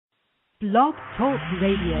Blog Talk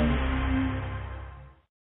Radio.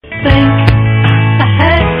 Think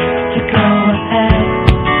ahead to go ahead.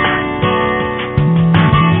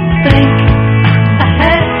 Think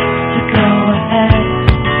ahead to go ahead.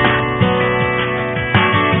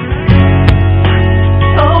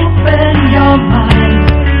 Open your mind.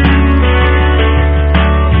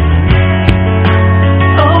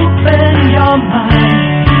 Open your mind.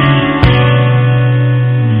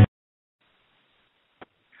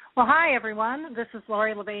 Well, hi, everyone. This is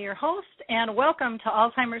Lori LeVay, your host, and welcome to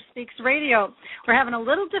Alzheimer's Speaks Radio. We're having a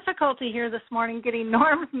little difficulty here this morning getting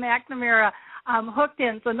Norrms McNamara hooked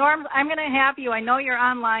in. So, Norrms, I'm going to have you. I know you're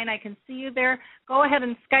online. I can see you there. Go ahead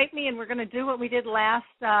and Skype me, and we're going to do what we did last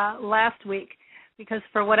week because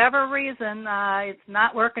for whatever reason, it's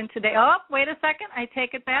not working today. Oh, wait a second. I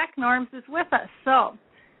take it back. Norrms is with us. So,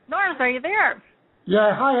 Norrms, are you there?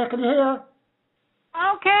 Yeah, hi, I can hear.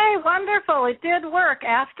 Okay, wonderful. It did work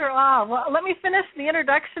after all. Well, let me finish the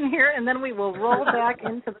introduction here, and then we will roll back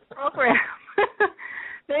into the program.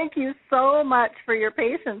 Thank you so much for your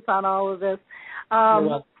patience on all of this.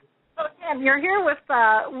 So again, you're here with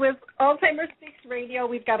Alzheimer's Speaks Radio.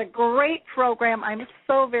 We've got a great program. I'm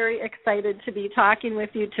so very excited to be talking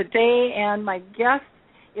with you today, and my guest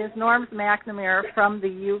is Norrms McNamara from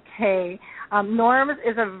the UK. Norrms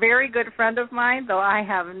is a very good friend of mine, though I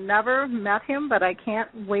have never met him, but I can't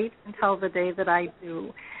wait until the day that I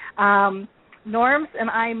do. Norrms and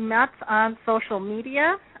I met on social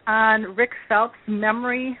media on Rick Phelps'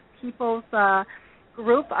 Memory People's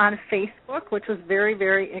group on Facebook, which was very,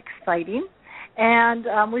 very exciting. And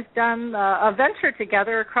we've done a venture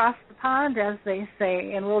together across the pond, as they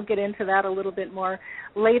say, and we'll get into that a little bit more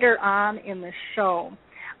later on in the show.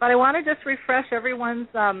 But I want to just refresh everyone's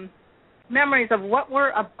memories of what we're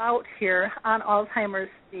about here on Alzheimer's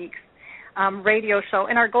Speaks radio show.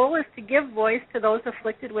 And our goal is to give voice to those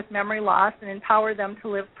afflicted with memory loss and empower them to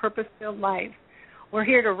live purpose-filled lives. We're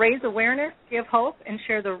here to raise awareness, give hope, and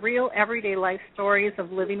share the real everyday life stories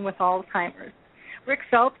of living with Alzheimer's. Rick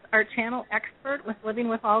Phelps, our channel expert with living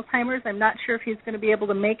with Alzheimer's, I'm not sure if he's going to be able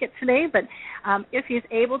to make it today, but if he's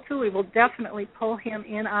able to, we will definitely pull him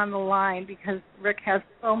in on the line because Rick has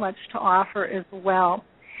so much to offer as well.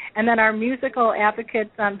 And then our musical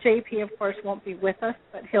advocate, JP, of course, won't be with us,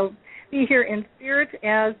 but he'll be here in spirit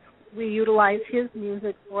as we utilize his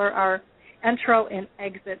music for our intro and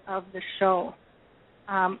exit of the show.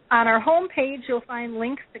 On our homepage, you'll find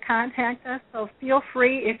links to contact us, so feel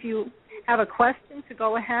free if you have a question to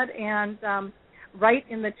go ahead and write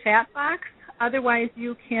in the chat box. Otherwise,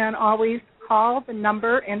 you can always call the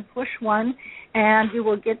number and push 1, and you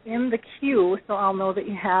will get in the queue, so I'll know that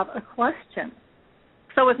you have a question.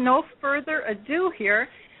 So with no further ado here,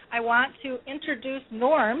 I want to introduce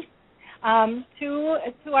Norrms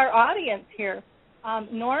to our audience here.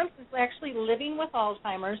 Norrms is actually living with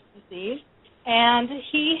Alzheimer's disease, and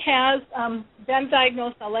he has been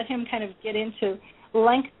diagnosed. I'll let him kind of get into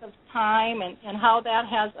length of time and how that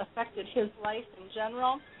has affected his life in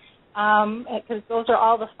general, because those are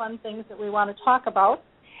all the fun things that we want to talk about.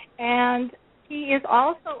 And he is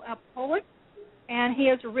also a poet, and he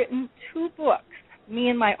has written 2 books, Me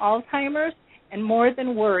and My Alzheimer's and More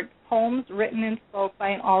Than Words, Poems Written and Spoke by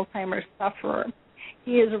an Alzheimer's Sufferer.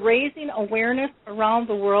 He is raising awareness around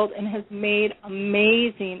the world and has made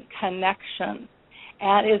amazing connections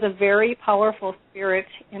and is a very powerful spirit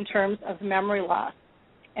in terms of memory loss.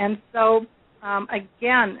 And so,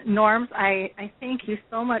 again, Norrms, I thank you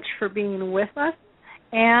so much for being with us.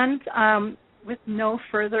 And with no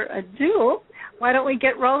further ado, why don't we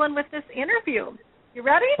get rolling with this interview? You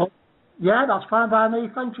ready? Oh, yeah, that's fine by me.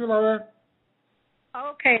 Thank you, Laura.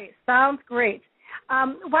 Okay, sounds great.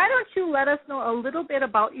 Why don't you let us know a little bit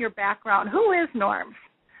about your background? Who is Norrms?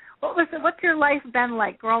 What's your life been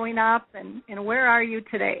like growing up, and where are you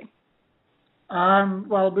today?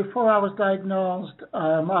 Well, before I was diagnosed,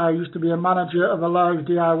 I used to be a manager of a live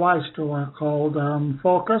DIY store called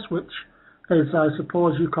Focus, which is, I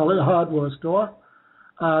suppose you call it, a hardware store.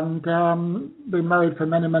 And been married for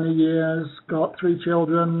many, many years, got 3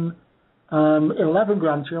 children, 11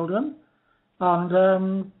 grandchildren,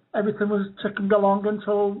 and everything was ticking along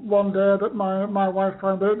until one day that my wife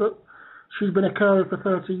found out that she's been a carer for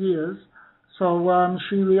 30 years. So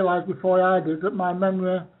she realised before I did that my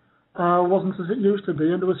memory wasn't as it used to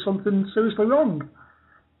be, and there was something seriously wrong.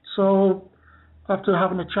 So after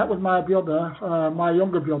having a chat with my brother, my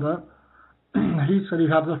younger brother, he said he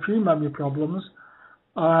had a few memory problems,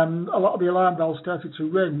 and a lot of the alarm bells started to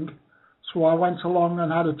ring. So I went along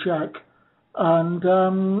and had a check, and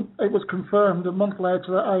it was confirmed a month later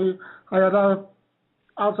that I had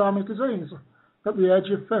Alzheimer's disease at the age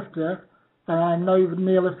of 50, and I'm now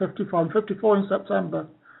nearly 54. I'm 54 in September.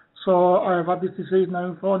 So I've had this disease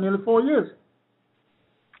now for nearly 4 years.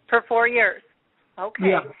 For 4 years. Okay.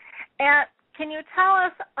 Yeah. And can you tell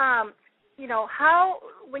us, how,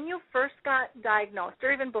 when you first got diagnosed,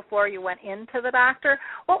 or even before you went into the doctor,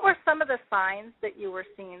 what were some of the signs that you were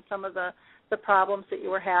seeing, some of the problems that you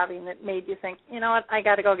were having that made you think, you know what, I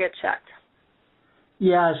got to go get checked?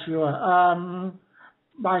 Yeah, sure.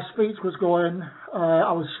 My speech was going.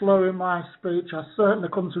 I was slurring my speech. I certainly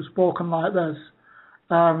couldn't have spoken like this.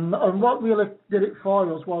 And what really did it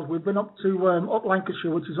for us was we'd been up to up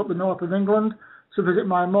Lancashire, which is up the north of England, to visit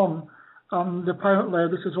my mum. And apparently,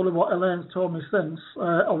 this is only what Elaine's told me since,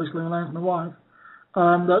 obviously Elaine's my wife,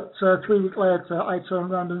 that 3 weeks later I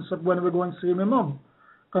turned around and said, when are we going to see my mum?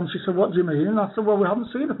 And she said, what do you mean? And I said, well, we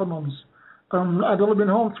haven't seen her for months. I'd only been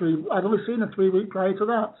home I'd only seen her 3 weeks prior to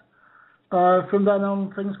that. From then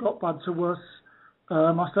on, things got bad to worse.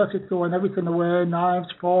 I started throwing everything away, knives,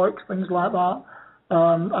 forks, things like that.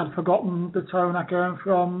 I'd forgotten the town I came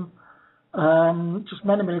from, just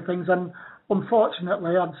many, many things. And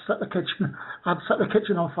unfortunately, I'd set the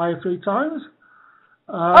kitchen on fire 3 times.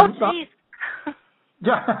 Oh, jeez.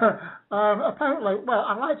 Apparently, well,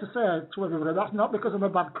 I like to say to everybody, that's not because I'm a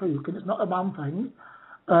bad cook, and it's not a man thing.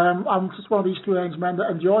 I'm just one of these strange men that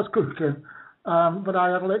enjoys cooking. But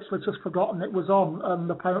I had literally just forgotten it was on, and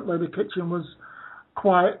apparently the kitchen was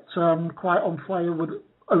quite on fire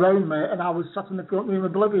around me, and I was sat in the front room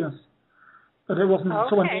oblivious. But it wasn't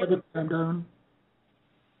until a neighbour came down.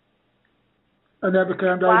 A neighbour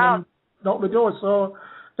came down and knocked the door, so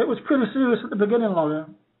it was pretty serious at the beginning, Laura.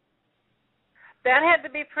 That had to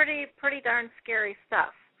be pretty darn scary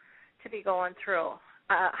stuff to be going through.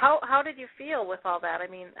 How did you feel with all that? I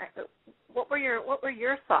mean, what were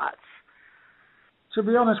your thoughts? To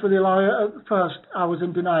be honest with you, Laura, at first I was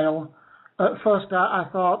in denial. At first I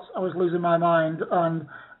thought I was losing my mind and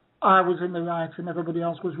I was in the right and everybody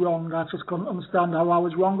else was wrong. I just couldn't understand how I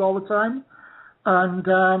was wrong all the time. And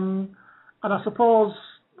I suppose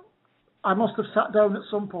I must have sat down at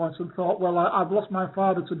some point and thought, well, I've lost my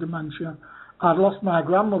father to dementia. I'd lost my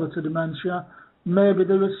grandmother to dementia. Maybe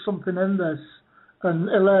there is something in this. And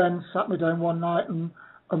Elaine sat me down one night and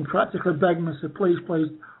practically begged me, said, please,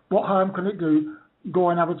 what harm can it do?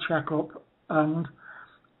 Go and have a checkup. And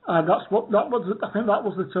I think that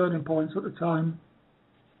was the turning point at the time.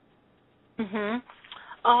 Mhm.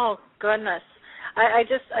 Oh goodness, I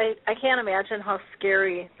can't imagine how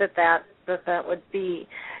scary that would be.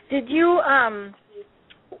 Did you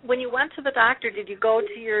when you went to the doctor, did you go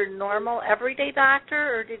to your normal everyday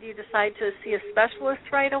doctor, or did you decide to see a specialist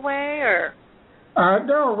right away, or?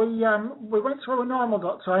 No, we went to a normal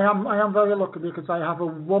doctor. I am very lucky because I have a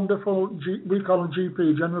wonderful we call him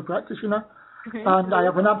GP, general practitioner, and I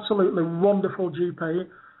have an absolutely wonderful GP.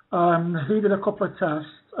 He did a couple of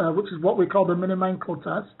tests, which is what we call the mini-mental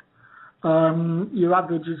test. Your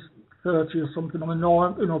average is 30 or something on a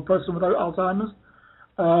normal, person without Alzheimer's,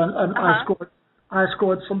 and I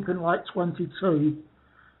scored something like 22.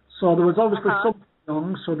 So there was obviously something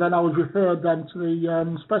wrong. So then I was referred then to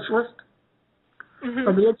the specialist.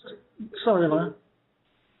 And sorry, Elaine.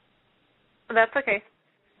 That's okay.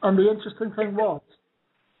 And the interesting thing was,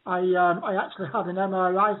 I actually had an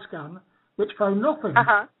MRI scan which found nothing.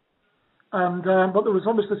 And but there was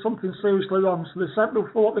obviously something seriously wrong. So they sent me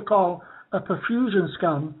for what they call a perfusion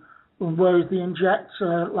scan, where they inject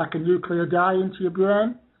like a nuclear dye into your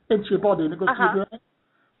brain, into your body, and it goes to your brain.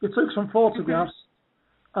 They took some photographs,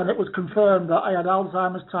 and it was confirmed that I had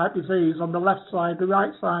Alzheimer's type disease on the left side, the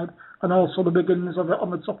right side, and also the beginnings of it on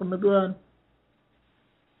the top of my brain.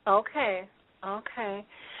 Okay.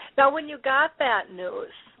 Now, when you got that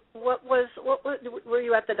news, were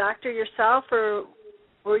you at the doctor yourself, or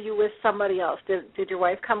were you with somebody else? Did your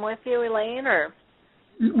wife come with you, Elaine, or?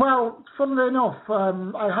 Well, funnily enough,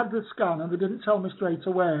 I had the scan and they didn't tell me straight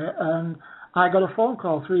away, and I got a phone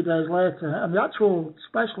call 3 days later, and the actual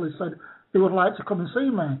specialist said he would like to come and see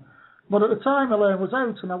me. But at the time, Elaine was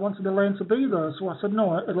out, and I wanted Elaine to be there, so I said,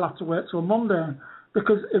 no, it'll have to wait till Monday.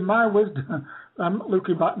 Because in my wisdom,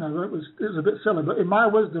 looking back now, it was a bit silly, but in my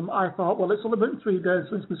wisdom, I thought, well, it's only been 3 days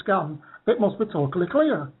since my scan. It must be totally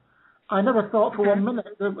clear. I never thought for 1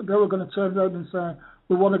 minute they were going to turn around and say,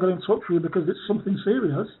 we want to get in touch with you because it's something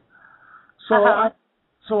serious.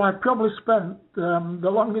 So I probably spent the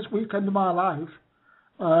longest weekend of my life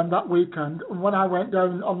that weekend. And when I went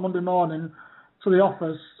down on Monday morning to the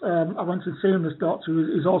office, I went to see this doctor.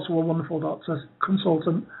 He's also a wonderful doctor,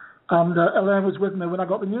 consultant. And Elaine was with me when I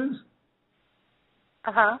got the news.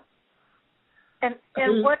 And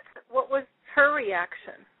what was her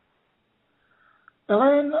reaction?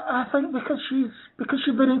 Elaine, I think because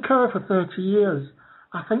she'd been in care for 30 years,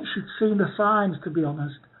 I think she'd seen the signs, to be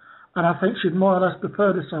honest, and I think she'd more or less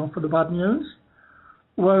prepared herself for the bad news.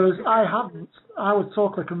 Whereas I hadn't. I was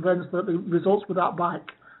totally convinced that the results were back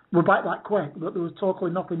that quick, that there was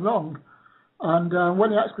totally nothing wrong. And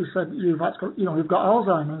when he actually said you've got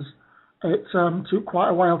Alzheimer's, it took quite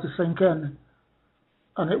a while to sink in.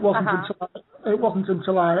 And it wasn't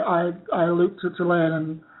until I looked at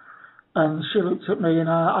Elaine and she looked at me, and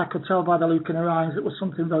I could tell by the look in her eyes it was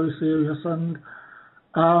something very serious. And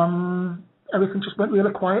everything just went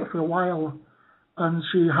really quiet for a while. And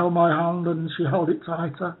she held my hand and she held it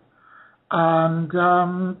tighter. And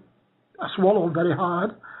I swallowed very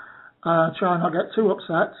hard, trying not to get too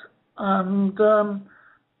upset. And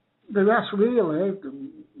the rest really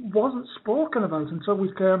wasn't spoken about until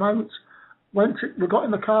we came out. We got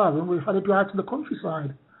in the car and we had a drive to the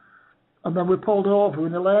countryside. And then we pulled over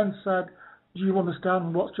and Elaine said, "Do you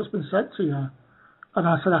understand what's just been said to you?" And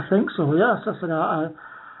I said, "I think so, yes." I said,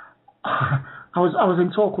 I was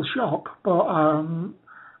in total shock, but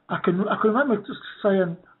I can remember just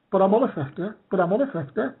saying, but I'm only 50.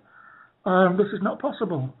 This is not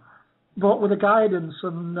possible. But with the guidance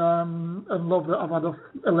and love that I've had of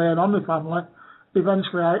Elaine on my family,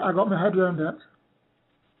 eventually I got my head around it.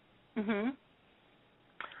 Mhm.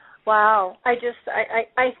 Wow. I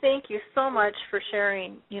thank you so much for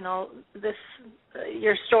sharing, this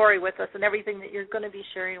your story with us and everything that you're going to be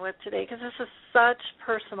sharing with today, because this is such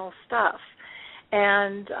personal stuff.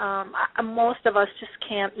 And most of us just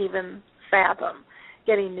can't even fathom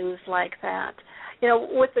getting news like that.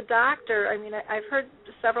 With the doctor, I mean, I've heard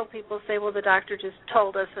several people say, well, the doctor just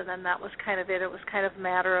told us, and then that was kind of it. It was kind of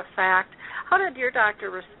matter of fact. How did your doctor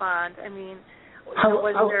respond? I mean,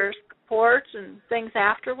 was there support and things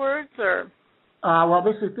afterwards, or? Well,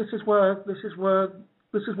 this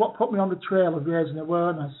is what put me on the trail of raising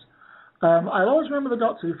awareness. I always remember the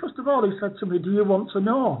doctor. First of all, he said to me, "Do you want to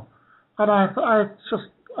know?" And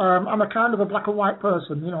I'm a kind of a black and white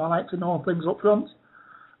person. I like to know things up front.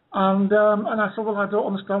 And I said, "Well, I don't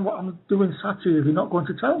understand what I'm doing sat here if you're not going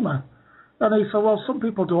to tell me." And he said, "Well, some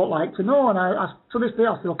people don't like to know." And I to this day,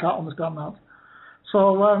 I still can't understand that.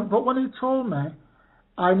 So, but when he told me,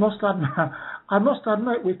 I must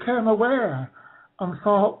admit, we came away and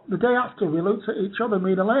thought, the day after, we looked at each other,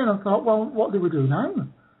 me and Elaine, and thought, well, what do we do now?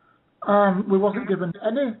 We wasn't given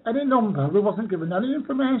any number, we wasn't given any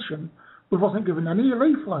information, we wasn't given any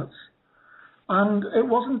leaflets. And it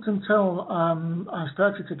wasn't until I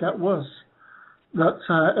started to get worse that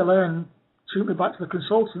Elaine took me back to the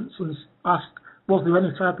consultants and asked, was there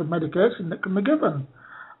any type of medication that can be given?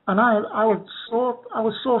 And I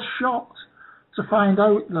was so shocked to find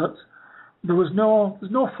out that there's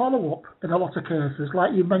no follow-up in a lot of cases.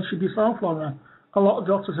 Like you mentioned yourself, Laura, a lot of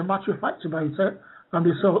doctors are matter of fact about it, and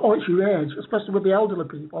they say, "Oh, it's your age," especially with the elderly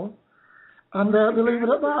people, and they leave it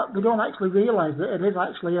at that. They don't actually realise that it is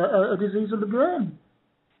actually a disease of the brain.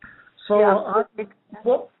 So yeah.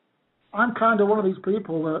 I'm kind of one of these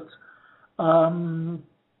people that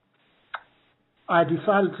I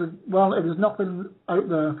decided to, well, if there's nothing out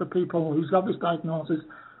there for people who's got this diagnosis,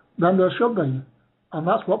 then there should be, and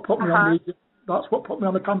that's what put me on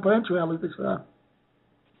the campaign trail, as they say.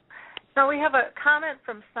 Now we have a comment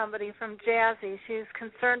from somebody, from Jazzy. She's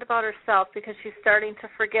concerned about herself because she's starting to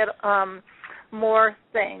forget more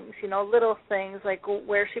things, little things like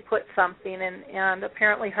where she put something, and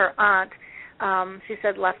apparently her aunt, she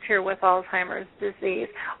said, left here with Alzheimer's disease.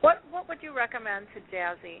 What would you recommend to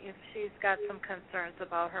Jazzy if she's got some concerns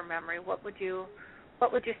about her memory? What would you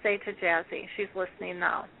say to Jazzy? She's listening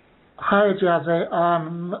now. Hi,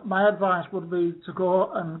 Jazzy. My advice would be to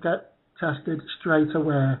go and get tested straight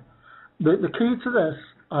away. The key to this,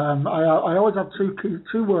 I always have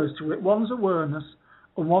two words to it. One's awareness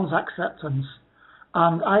and one's acceptance.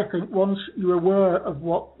 And I think once you're aware of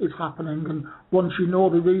what is happening and once you know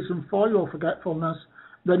the reason for your forgetfulness,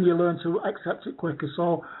 then you learn to accept it quicker.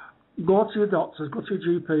 So go to your doctors, go to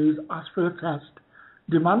your GPs, ask for a test,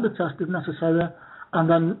 demand a test if necessary, and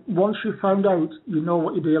then once you've found out, you know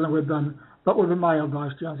what you're dealing with, then that would be my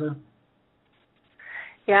advice, Jazzy.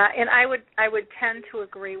 Yeah, and I would tend to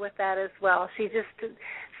agree with that as well. She just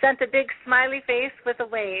sent a big smiley face with a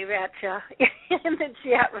wave at you in the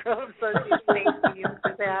chat room, so she's thanking you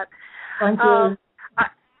for that. Thank you.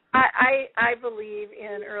 I believe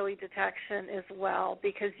in early detection as well,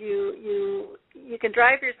 because you can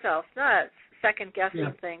drive yourself nuts second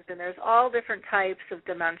guessing things, and there's all different types of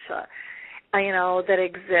dementia that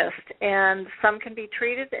exist, and some can be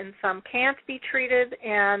treated and some can't be treated,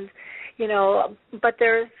 and but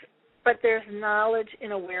there's but there's knowledge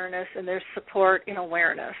in awareness and there's support in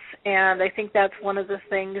awareness. And I think that's one of the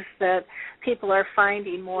things that people are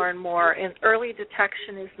finding more and more. And early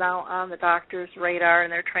detection is now on the doctor's radar,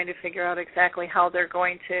 and they're trying to figure out exactly how they're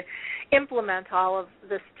going to implement all of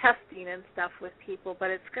this testing and stuff with people. But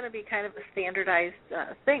it's going to be kind of a standardized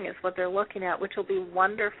thing is what they're looking at, which will be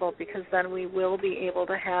wonderful because then we will be able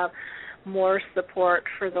to have more support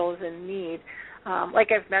for those in need. Like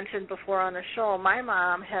I've mentioned before on the show, my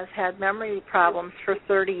mom has had memory problems for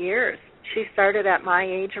 30 years. She started at my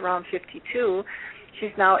age around 52. She's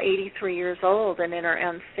now 83 years old and in her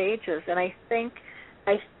end stages. And I think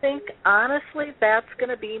honestly that's going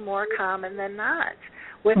to be more common than not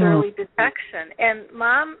with early detection. And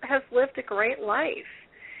Mom has lived a great life.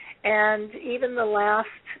 And even the last,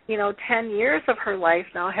 10 years of her life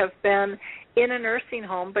now have been in a nursing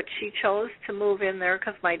home, but she chose to move in there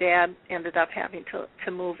because my dad ended up having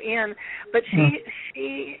to move in. But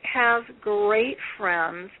she has great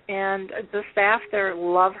friends, and the staff there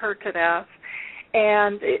love her to death.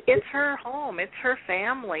 And it's her home, it's her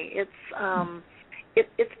family.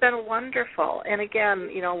 It's been wonderful. And again,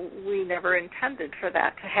 we never intended for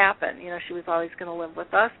that to happen. She was always going to live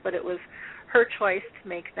with us, but it was her choice to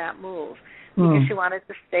make that move because she wanted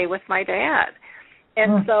to stay with my dad.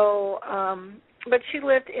 And so, but she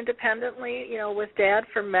lived independently, with Dad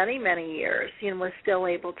for many, many years, and was still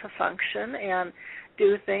able to function and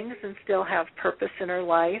do things and still have purpose in her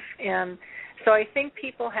life. And so I think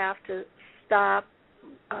people have to stop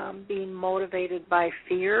being motivated by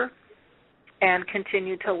fear and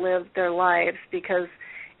continue to live their lives, because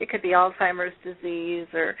it could be Alzheimer's disease,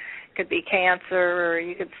 or it could be cancer, or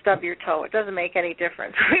you could stub your toe. It doesn't make any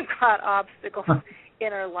difference. We've got obstacles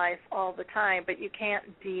in our life all the time, but you can't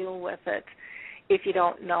deal with it if you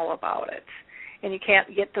don't know about it, and you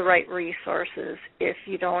can't get the right resources if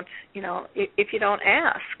you don't, if you don't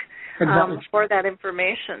ask for that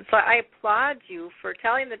information. So I applaud you for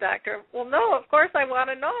telling the doctor, well, no, of course I want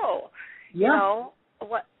to know,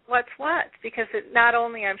 what's what, because it not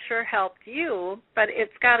only, I'm sure, helped you, but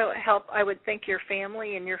it's got to help, I would think, your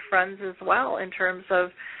family and your friends as well in terms of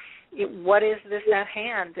what is this at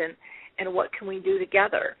hand and what can we do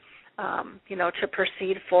together, to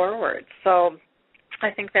proceed forward. So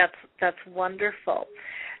I think that's wonderful.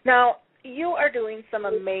 Now, you are doing some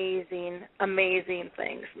amazing, amazing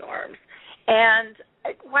things, Norrms. And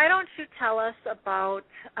why don't you tell us about,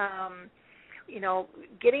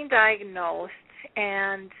 getting diagnosed,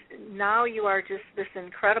 and now you are just this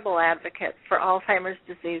incredible advocate for Alzheimer's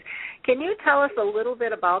disease. Can you tell us a little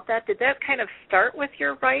bit about that? Did that kind of start with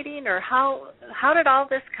your writing, or how did all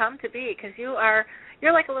this come to be? Because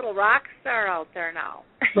you're like a little rock star out there now.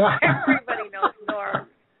 Everybody knows Norrms.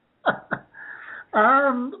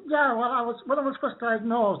 When I was first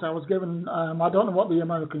diagnosed, I was given, I don't know what the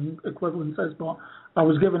American equivalent is, but I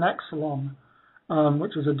was given Exelon,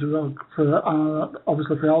 which is a drug for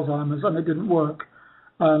obviously for Alzheimer's, and it didn't work.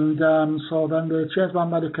 And so then they changed my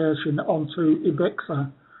medication onto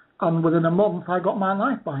Ibixa, and within a month I got my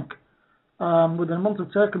life back. Within a month of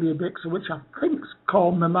taking the Ibixa, which I think is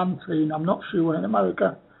called memantine, I'm not sure in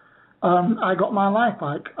America, I got my life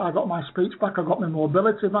back. I got my speech back, I got my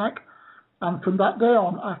mobility back, and from that day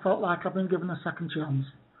on I felt like I've been given a second chance.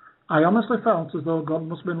 I honestly felt as though God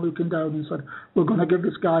must have been looking down and said, we're going to give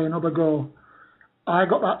this guy another go. I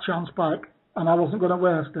got that chance back, and I wasn't going to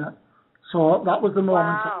waste it. So that was the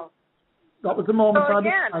moment. Wow. That was the moment. So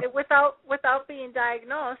again, without being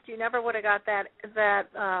diagnosed, you never would have got that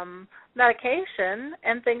medication,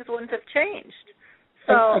 and things wouldn't have changed.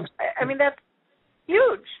 So I mean, that's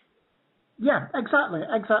huge. Yeah, exactly.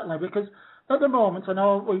 Because at the moment, I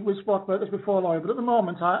know we spoke about this before, Laurie, but at the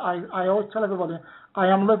moment, I always tell everybody, I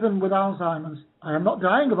am living with Alzheimer's. I am not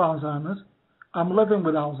dying of Alzheimer's. I'm living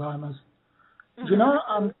with Alzheimer's. Do you know?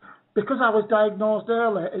 And because I was diagnosed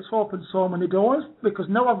early, it's opened so many doors, because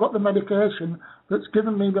now I've got the medication that's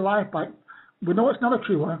given me my life back. We know it's not a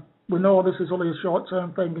cure. We know this is only a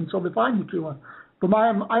short-term thing until they find the cure. But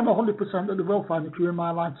I'm 100% that they will find the cure in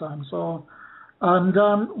my lifetime. So, and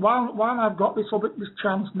while I've got this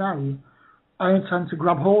chance now, I intend to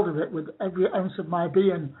grab hold of it with every ounce of my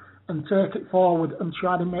being and take it forward and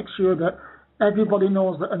try to make sure that everybody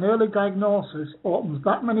knows that an early diagnosis opens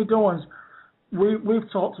that many doors. We've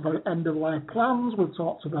talked about end-of-life plans. We've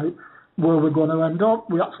talked about where we're going to end up.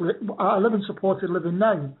 I live in supported living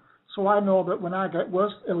now, so I know that when I get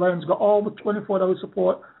worse, Elaine's got all the 24-hour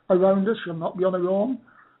support around us. She'll not be on her own.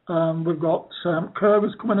 We've got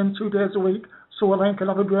carers coming in 2 days a week, so Elaine can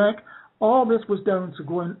have a break. All this was down to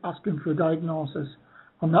going asking for a diagnosis,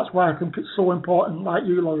 and that's why I think it's so important, like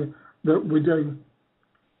you, Laurie, that we do.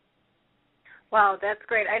 Wow, that's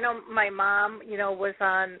great. I know my mom, was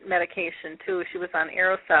on medication too. She was on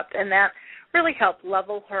Aricept, and that really helped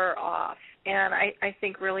level her off, and I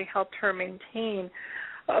think really helped her maintain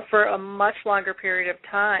for a much longer period of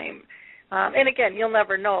time. And again, you'll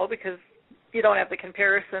never know because you don't have the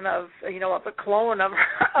comparison of a clone of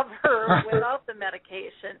her without the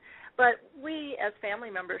medication. But we as family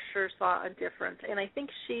members sure saw a difference, and I think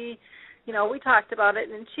she, we talked about it,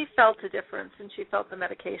 and she felt a difference, and she felt the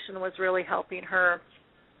medication was really helping her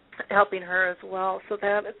as well. So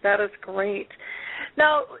that is great.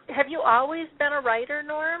 Now, have you always been a writer,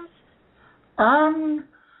 Norrms?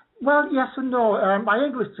 Well, yes and no. My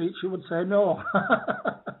English teacher would say no.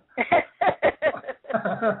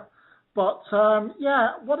 But how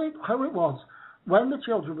it was. When the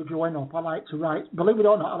children were growing up, I like to write. Believe it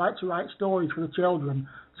or not, I like to write stories for the children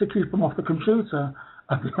to keep them off the computer.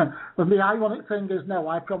 But the ironic thing is now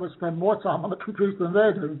I probably spend more time on the computer than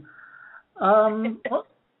they do. But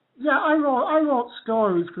yeah, I wrote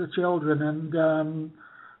stories for the children, and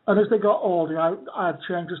as they got older, I'd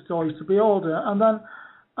changed the stories to be older, and then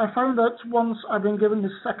I found that once I've been given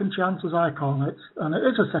this second chance, as I call it, and it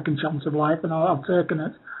is a second chance of life, and I've taken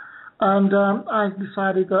it, and I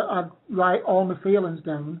decided that I'd write all my feelings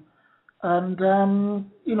down, and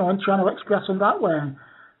and trying to express them that way.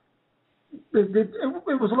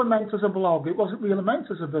 It was only meant as a blog. It wasn't really meant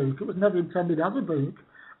as a book. It was never intended as a book.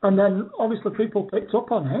 And then obviously people picked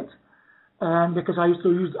up on it because I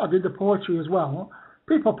did the poetry as well.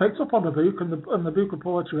 People picked up on the book and the book of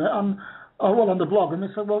poetry and on the blog, and they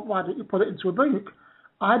said, well, why don't you put it into a book?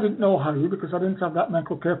 I didn't know how because I didn't have that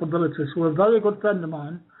mental capability. So a very good friend of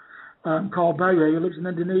mine called Barry, who lives in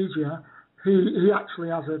Indonesia, he actually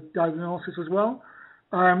has a diagnosis as well.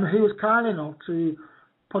 He was kind enough to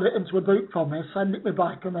put it into a book for me, send it me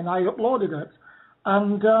back, and then I uploaded it.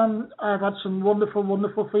 And I've had some wonderful,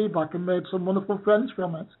 wonderful feedback and made some wonderful friends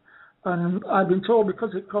from it. And I've been told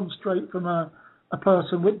because it comes straight from a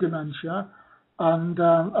person with dementia, and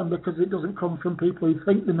because it doesn't come from people who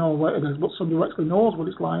think they know what it is, but somebody who actually knows what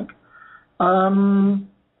it's like.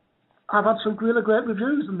 I've had some really great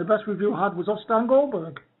reviews, and the best review I had was of Stan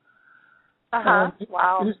Goldberg. Wow.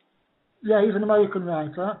 He's an American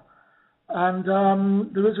writer. And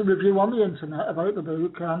there is a review on the internet about the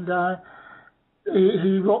book, and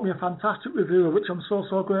he wrote me a fantastic review, of which I'm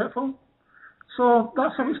so grateful. So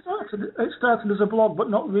that's how it started. It started as a blog, but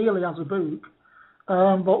not really as a book.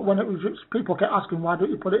 But when it was just, people kept asking, why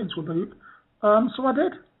don't you put it into a book? So I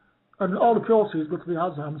did. And all the proceeds go to the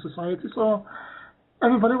Alzheimer's Society, so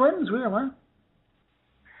everybody wins, really.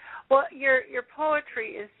 Well, your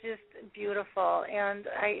poetry is just beautiful, and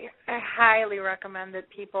I highly recommend that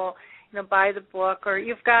people buy the book, or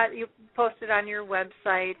you posted on your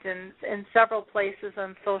website and several places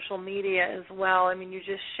on social media as well. I mean, you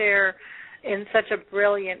just share in such a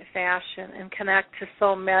brilliant fashion and connect to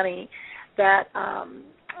so many that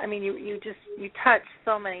you touch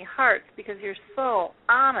so many hearts because you're so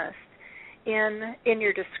honest in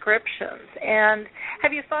your descriptions. And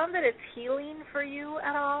have you found that it's healing for you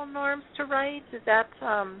at all, Norrms, to write? Is that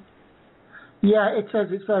Yeah, it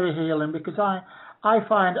is. It's very healing because I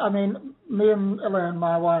find, me and Elaine,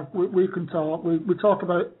 my wife, we can talk. We talk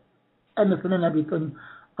about anything and everything.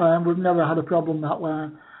 We've never had a problem that way.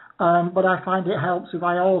 But I find it helps if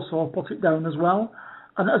I also put it down as well.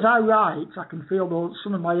 And as I write, I can feel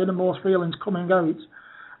some of my innermost feelings coming out.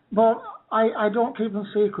 But I don't keep them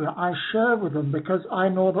secret. I share with them because I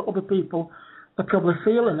know that other people are probably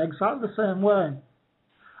feeling exactly the same way.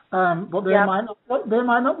 But they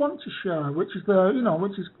might not want to share, which is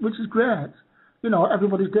great.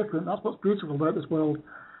 Everybody's different. That's what's beautiful about this world.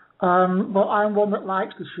 But I'm one that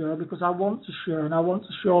likes to share because I want to share, and I want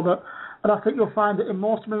to show that. And I think you'll find that in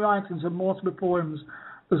most of my writings and most of my poems,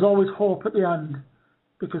 there's always hope at the end,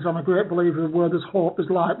 because I'm a great believer of where there's hope, there's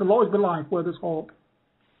light. There'll always be life where there's hope.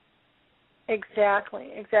 Exactly.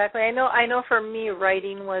 I know. For me,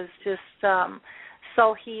 writing was just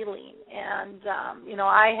so healing, and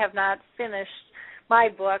I have not finished my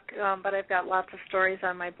book, but I've got lots of stories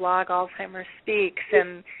on my blog, Alzheimer's Speaks,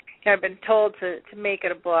 and I've been told to make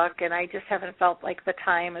it a book, and I just haven't felt like the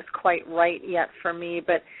time is quite right yet for me.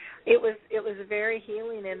 But it was very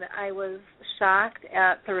healing, and I was shocked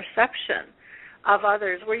at the reception of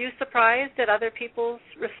others. Were you surprised at other people's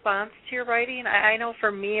response to your writing? I know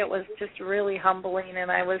for me it was just really humbling, and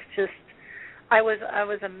I was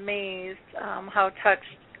amazed how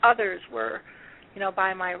touched others were,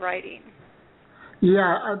 by my writing.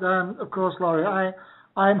 Yeah, and of course, Laurie,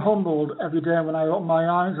 I'm humbled every day when I open my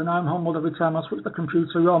eyes, and I'm humbled every time I switch the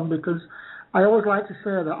computer on, because I always like to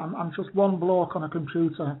say that I'm just one bloke on a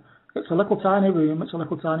computer. It's a little tiny room, it's a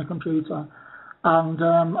little tiny computer. And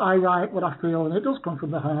I write what I feel, and it does come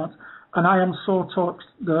from the heart. And I am so touched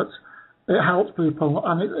that it helps people,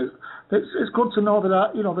 and it's good to know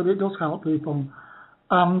that that it does help people.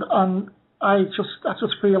 And I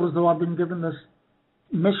just feel as though I've been given this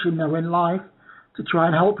mission now in life to try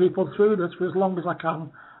and help people through this for as long as I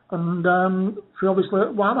can, and for obviously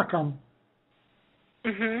while I can.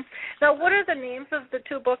 Mhm. Now, what are the names of the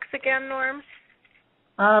two books again, Norms?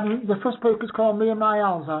 The first book is called Me and My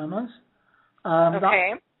Alzheimer's.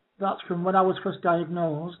 Okay. That's from when I was first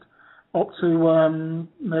diagnosed up to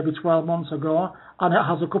maybe 12 months ago, and it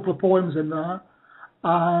has a couple of poems in there.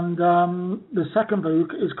 And the second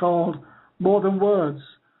book is called More Than Words,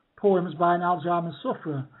 Poems by an Alzheimer's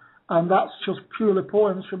Sufferer. And that's just purely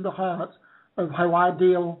poems from the heart of how I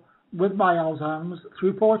deal with my Alzheimer's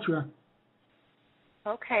through poetry.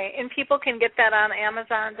 Okay, and people can get that on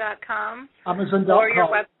Amazon.com? Amazon.com. Or your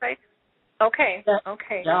website? Okay, yeah.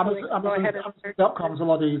 okay. Yeah, Amazon.com is a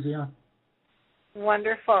lot easier.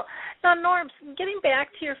 Wonderful. Now, Norm, getting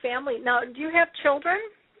back to your family, now, do you have children?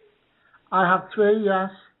 I have three, yes.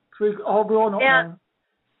 Three, all grown up now.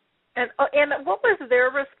 And what was their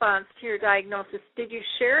response to your diagnosis? Did you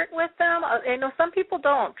share it with them? I know some people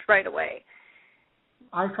don't right away.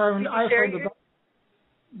 I found the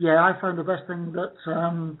best thing that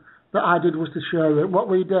I did was to share it. What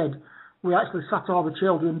we did, we actually sat all the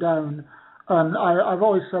children down, and I've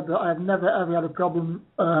always said that I've never ever had a problem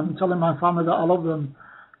telling my family that I love them,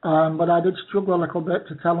 but I did struggle a little bit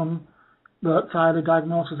to tell them that I had a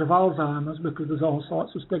diagnosis of Alzheimer's because there's all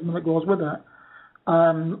sorts of stigma that goes with it.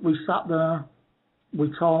 We sat there,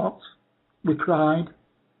 we talked, we cried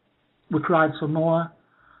some more,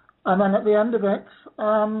 and then at the end of it,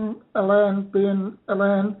 Elaine, being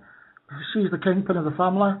Elaine, she's the kingpin of the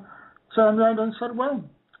family, turned around and said, well,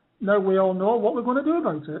 now we all know what we're going to do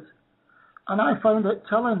about it. And I found that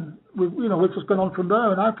we've just gone on from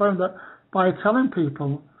there, and I found that by telling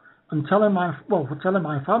people and telling my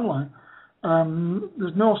family,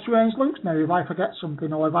 there's no strange looks now if I forget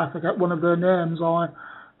something, or if I forget one of their names, or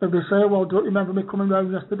if they say, well, don't you remember me coming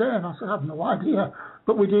round yesterday? And I said, I have no idea.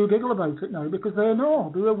 But we do giggle about it now because they know,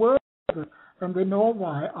 they're aware of it, and they know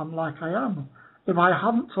why I'm like I am. If I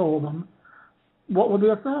hadn't told them, what would they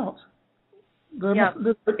have thought? They'd have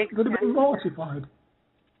been mortified.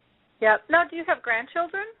 Yeah. Now, do you have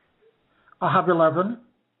grandchildren? I have 11.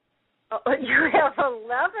 Oh, you have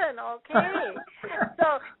 11. Okay.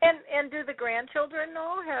 So, and do the grandchildren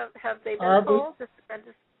know? Have they been told?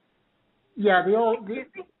 Yeah,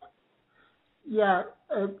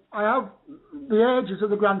 I have the ages of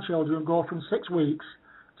the grandchildren go from 6 weeks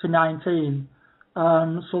to 19.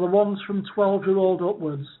 So the ones from 12-year-old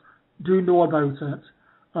upwards do know about it.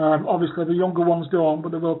 Obviously, the younger ones don't, but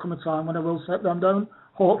there will come a time when I will set them down,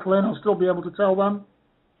 hopefully, and I'll still be able to tell them.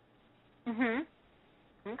 Mhm.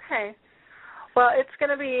 Okay. Well, it's going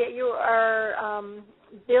to be, you are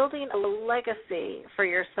building a legacy for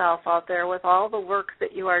yourself out there with all the work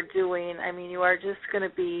that you are doing. I mean, you are just going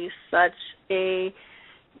to be such a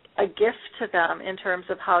gift to them in terms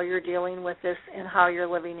of how you're dealing with this and how you're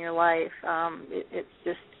living your life. It's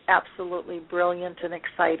just absolutely brilliant and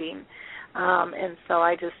exciting. And so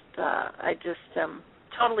I just am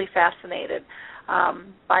totally fascinated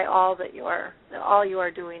by all you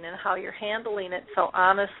are doing and how you're handling it so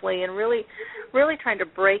honestly and really trying to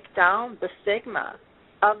break down the stigma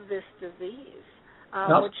of this disease,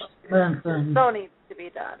 which so needs to be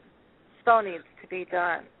done.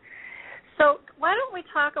 So why don't we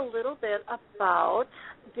talk a little bit about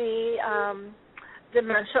the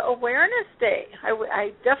Dementia Awareness Day?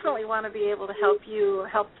 I definitely want to be able to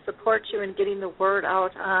help support you in getting the word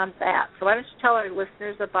out on that. So why don't you tell our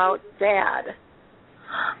listeners about DAD?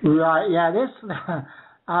 Right, yeah,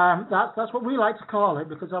 that's what we like to call it,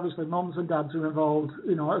 because obviously mums and dads are involved,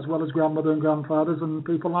 as well as grandmother and grandfathers and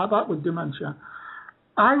people like that with dementia.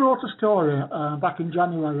 I wrote a story back in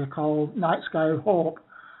January called Night Sky of Hope,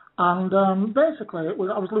 and basically I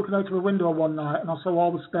was looking out of a window one night and I saw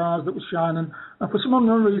all the stars that were shining, and for some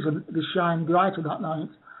unknown reason they shined brighter that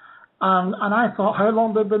night. And I thought how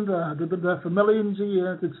long they'd been there. They'd been there for millions of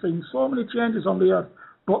years. They'd seen so many changes on the earth,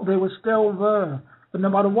 but they were still there. And no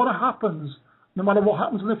matter what happens in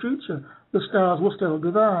the future, the stars will still be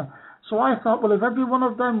there. So I thought, well, if every one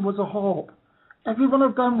of them was a hope, every one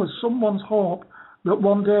of them was someone's hope that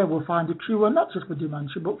one day we'll find a cure, not just for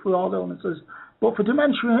dementia, but for all illnesses, but for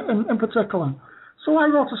dementia in particular. So I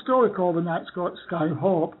wrote a story called The Night Sky of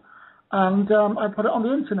Hope, and I put it on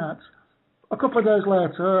the internet. A couple of days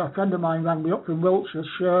later, a friend of mine rang me up from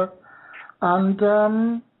Wiltshire, and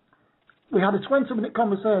we had a 20-minute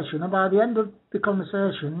conversation, and by the end of the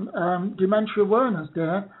conversation, Dementia Awareness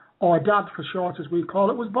Day or Dad for short as we call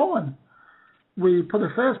it, was born. We put a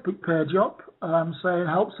Facebook page up saying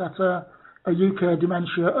help set a UK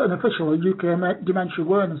dementia, an official UK Dementia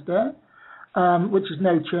Awareness Day, which is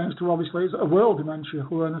now changed to obviously it's a World Dementia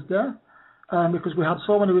Awareness Day, because we had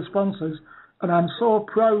so many responses. And I'm so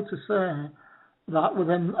proud to say that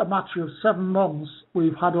within a matter of 7 months,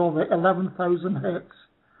 we've had over 11,000 hits,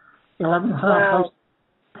 11,000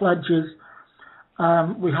 pledges.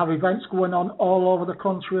 We have events going on all over the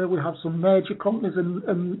country. We have some major companies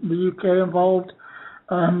in the UK involved.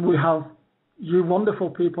 We have you wonderful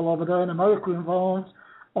people over there in America involved,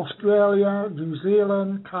 Australia, New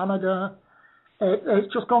Zealand, Canada.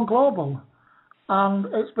 It's just gone global. And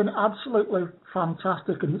it's been absolutely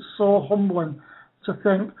fantastic, and it's so humbling to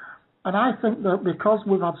think. And I think that because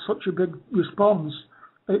we've had such a big response,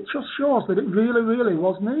 it just shows that it really, really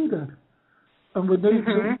was needed. And we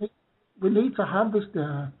need to have this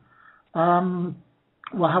day.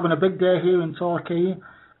 We're having a big day here in Torquay,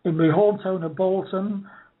 in my hometown of Bolton.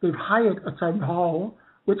 They've hired a town hall,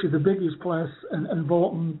 which is the biggest place in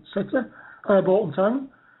Bolton City, Bolton Town,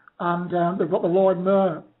 and they've got the Lord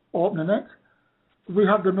Mayor opening it. We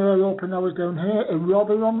have the Mayor open hours down here in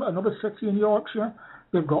Rotherham, another city in Yorkshire.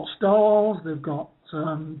 They've got stalls, they've got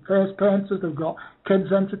face painters, they've got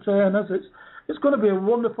kids entertainers. It's going to be a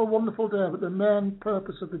wonderful, wonderful day, but the main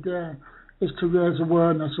purpose of the day is to raise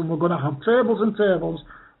awareness, and we're going to have tables and tables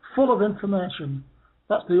full of information.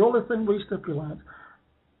 That's the only thing we stipulate.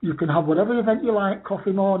 You can have whatever event you like,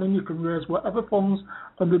 coffee morning, you can raise whatever funds,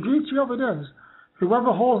 and the beauty of it is,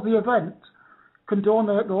 whoever holds the event can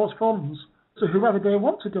donate those funds to whoever they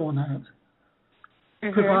want to donate,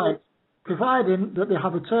 providing that they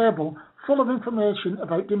have a table full of information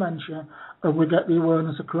about dementia and we get the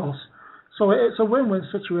awareness across. So it's a win-win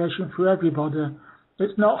situation for everybody.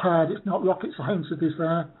 It's not hard, it's not rocket science, as they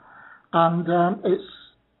say, and it's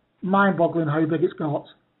mind-boggling how big it's got.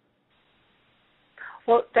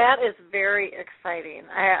 Well, that is very exciting.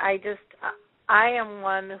 I am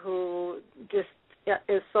one who just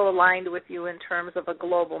is so aligned with you in terms of a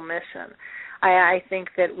global mission. I think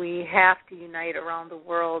that we have to unite around the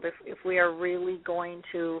world if we are really going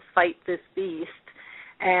to fight this beast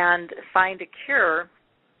and find a cure,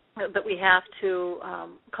 that we have to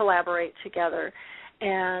collaborate together.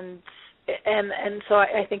 And so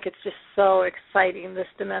I think it's just so exciting, this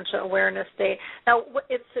Dementia Awareness Day. Now,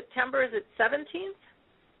 it's September, is it 17th?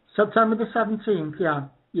 September the 17th,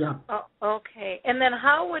 yeah. Oh, okay. And then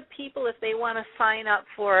how would people, if they want to sign up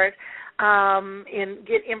for it and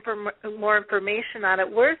get more information on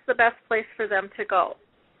it, where's the best place for them to go?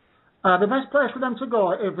 The best place for them to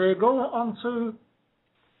go, if they go onto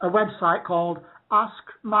a website called Ask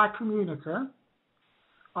My Community.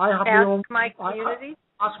 Ask My Community?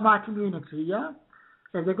 Ask My Community, yeah.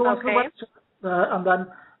 If they go onto the website, and then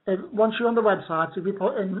once you're on the website, if you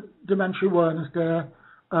put in Dementia Awareness Day,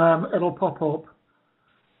 it'll pop up.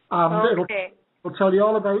 It'll tell you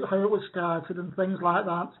all about how it was started and things like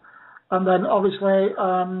that. And then obviously,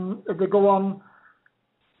 if they go on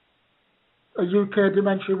a UK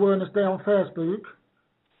Dementia Awareness Day on Facebook,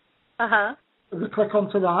 if they click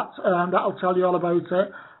onto that, that'll tell you all about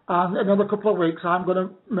it. And in another couple of weeks, I'm going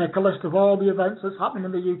to make a list of all the events that's happening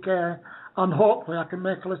in the UK, and hopefully I can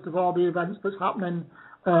make a list of all the events that's happening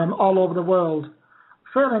all over the world.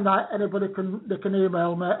 Failing that, anybody can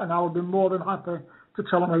email me, and I will be more than happy to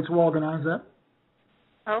tell them how to organise it.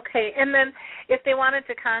 Okay, and then if they wanted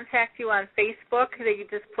to contact you on Facebook, they could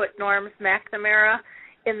just put Norrms McNamara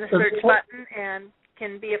in the search button and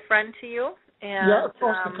can be a friend to you. And, yeah, of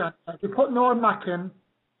course they can. If you put Norm Mac in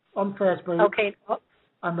on Facebook,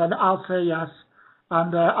 and then I'll say yes,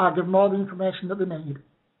 and I'll give them all the information that they need.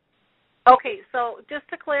 Okay, so just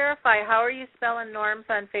to clarify, how are you spelling Norrms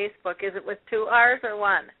on Facebook? Is it with 2 R's or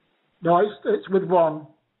 1? No, it's with 1.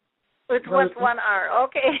 It's with 1 R,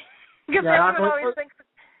 okay. Because everyone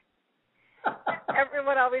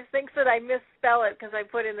always thinks that I misspell it because I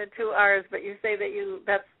put in the 2 R's, but you say that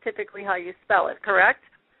that's typically how you spell it, correct?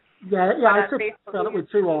 Yeah, I typically spell it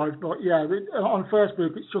with 2 R's, but yeah, on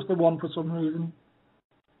Facebook it's just the 1 for some reason.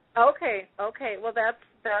 Okay. Well,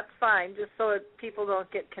 that's fine, just so that people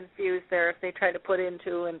don't get confused there if they try to put in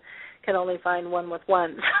 2 and can only find 1 with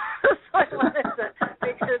 1. So I wanted to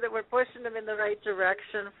make sure that we're pushing them in the right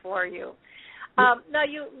direction for you. Now,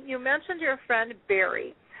 you mentioned your friend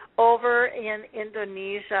Barry over in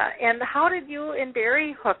Indonesia, and how did you and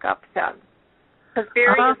Barry hook up then? Because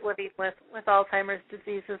Barry is living with Alzheimer's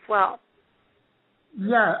disease as well.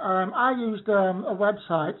 Yeah, I used a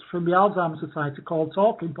website from the Alzheimer's Society called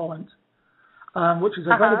Talking Point, which is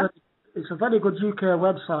a very good UK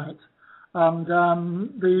website, And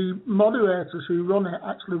the moderators who run it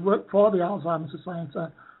actually work for the Alzheimer's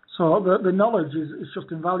Society, so the knowledge is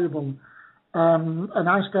just invaluable. And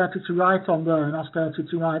I started to write on there, and I started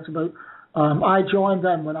to write about. I joined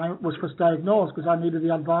them when I was first diagnosed because I needed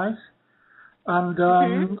the advice, and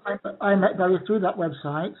I met Barry through that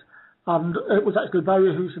website, and it was actually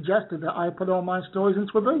Barry who suggested that I put all my stories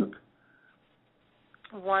into a book.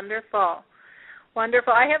 Wonderful.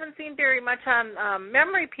 Wonderful. I haven't seen Barry much on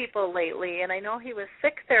Memory People lately, and I know he was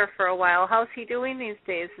sick there for a while. How's he doing these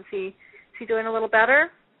days? Is he doing a little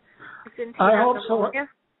better? I hope so.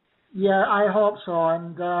 Yeah, I hope so.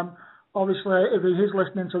 And obviously, if he is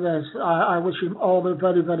listening to this, I wish him all the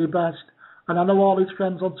very, very best. And I know all his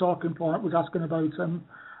friends on Talking Point was asking about him.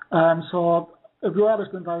 So if you are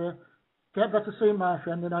listening, Barry, get better soon, my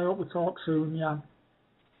friend, and I hope we talk soon, yeah.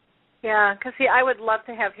 Yeah, because I would love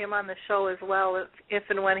to have him on the show as well if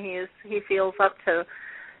and when he feels up to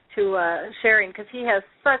sharing, because he has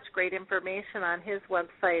such great information on his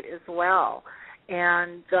website as well.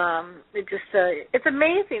 And it's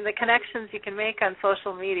amazing the connections you can make on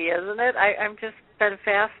social media, isn't it? I'm just been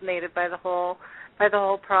fascinated by the whole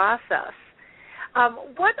process.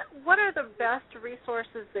 What are the best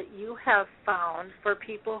resources that you have found for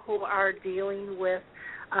people who are dealing with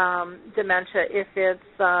dementia? If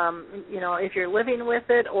it's if you're living with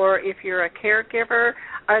it, or if you're a caregiver,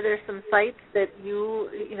 are there some sites that you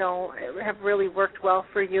have really worked well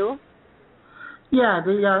for you? Yeah,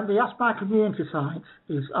 the Ask My Community site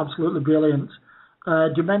is absolutely brilliant.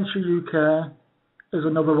 Dementia UK is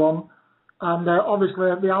another one, and obviously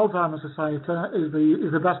the Alzheimer's Society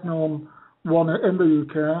is the best known one in the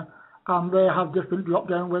UK, and they have different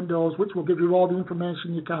drop-down windows which will give you all the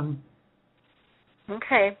information you can.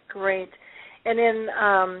 Okay, great. And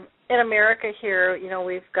in America here,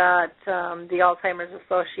 we've got the Alzheimer's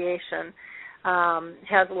Association.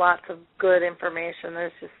 Has lots of good information.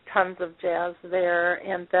 There's just tons of jazz there.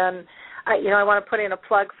 And then, I want to put in a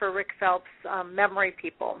plug for Rick Phelps' Memory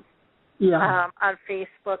People on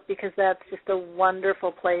Facebook, because that's just a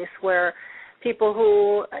wonderful place where people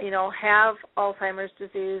who, have Alzheimer's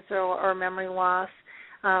disease or memory loss,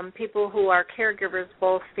 people who are caregivers,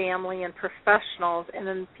 both family and professionals, and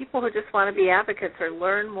then people who just want to be advocates or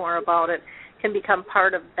learn more about it, can become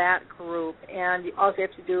part of that group. And all you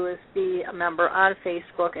have to do is be a member on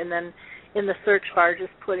Facebook, and then in the search bar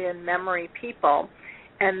just put in Memory People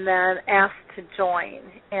and then ask to join.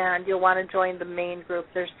 And you'll want to join the main group.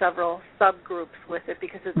 There's several subgroups with it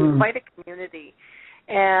because it's quite a community.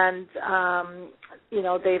 And,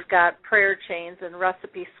 they've got prayer chains and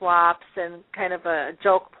recipe swaps and kind of a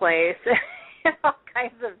joke place, all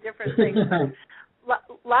kinds of different things.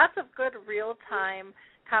 Lots of good real-time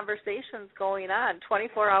conversations going on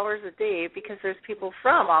 24 hours a day, because there's people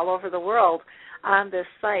from all over the world on this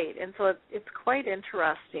site, and so it's quite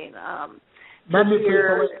interesting to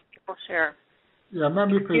hear people share. Yeah,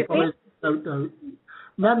 Memory People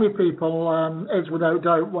is without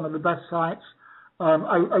doubt one of the best sites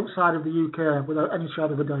outside of the UK, without any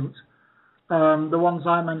shadow of a doubt. The ones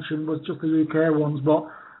I mentioned was just the UK ones, but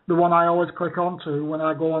the one I always click onto when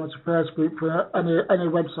I go on to Facebook for any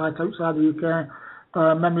website outside the UK,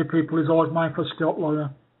 Memory People is always my first stop,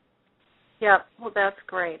 Laura. Yeah, well, that's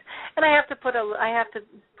great. And I have to put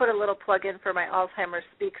a little plug in for my Alzheimer's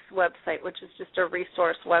Speaks website, which is just a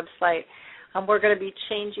resource website. We're going to be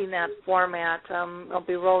changing that format. I'll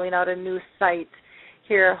be rolling out a new site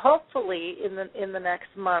here, hopefully in the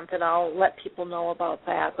next month, and I'll let people know about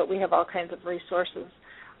that. But we have all kinds of resources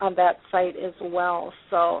on that site as well.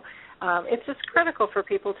 So it's just critical for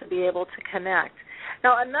people to be able to connect.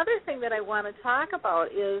 Now, another thing that I want to talk about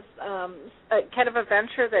is a kind of a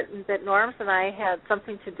venture that Norrms and I had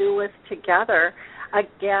something to do with together,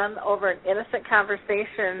 again, over an innocent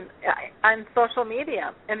conversation on social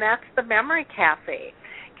media, and that's the Memory Cafe.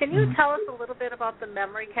 Can you tell us a little bit about the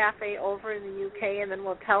Memory Cafe over in the UK, and then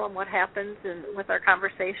we'll tell them what happens with our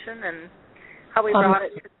conversation and how we brought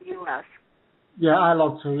it to the U.S.? Yeah, I'd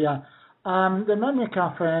love to, yeah. The Memory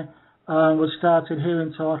Cafe was started here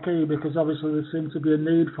in Torquay because obviously there seems to be a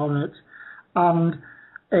need for it. And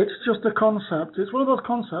it's just a concept. It's one of those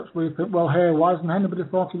concepts where you think, well, hey, why hasn't anybody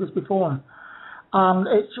thought of this before? And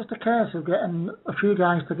it's just a case of getting a few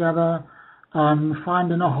guys together,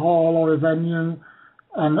 finding a hall or a venue,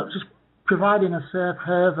 and just providing a safe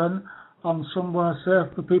haven and somewhere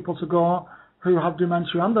safe for people to go who have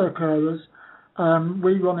dementia and their carers.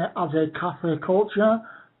 We run it as a cafe culture.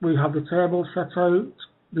 We have the table set out.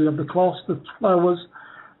 We have the cloths, the flowers,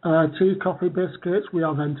 tea, coffee, biscuits. We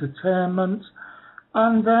have entertainment.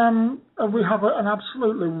 And we have an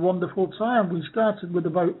absolutely wonderful time. We started with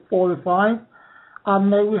about 4 or 5.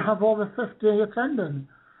 and we have over 50 attending.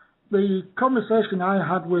 The conversation I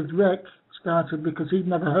had with Rick started because he'd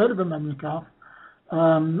never heard of a memory calf.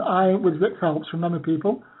 With Rick Phelps from Memory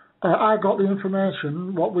People, I got the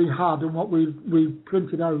information, what we had and what we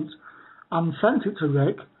printed out, and sent it to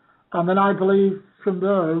Rick. And then I believe from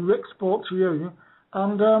there, Rick spoke to you,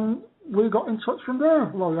 and we got in touch from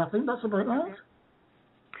there, Laurie. I think that's about right.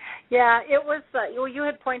 Yeah, it was. You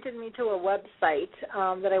had pointed me to a website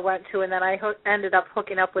that I went to, and then I ended up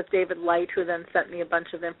hooking up with David Light, who then sent me a bunch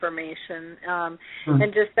of information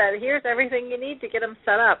and just said, "Here's everything you need to get them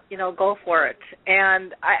set up. Go for it."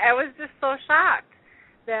 And I was just so shocked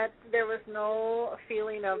that there was no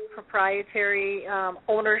feeling of proprietary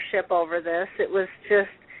ownership over this. It was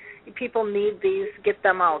just people need these, get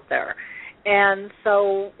them out there. And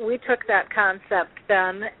so we took that concept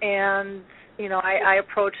then, and I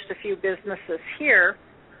approached a few businesses here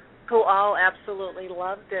who all absolutely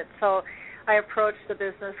loved it. So I approached a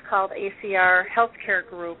business called ACR Healthcare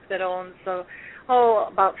Group that owns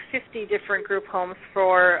about 50 different group homes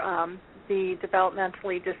for the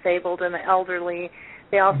developmentally disabled and the elderly.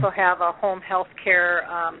 They also have a home health care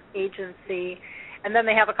agency, and then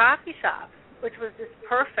they have a coffee shop, which was just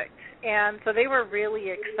perfect. And so they were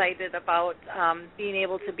really excited about being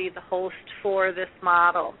able to be the host for this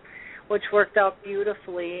model, which worked out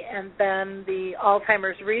beautifully. And then the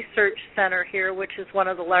Alzheimer's Research Center here, which is one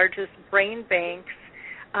of the largest brain banks,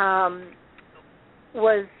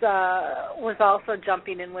 was also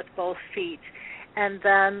jumping in with both feet. And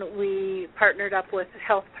then we partnered up with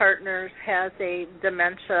Health Partners, has a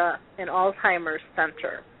Dementia and Alzheimer's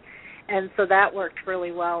Center. And so that worked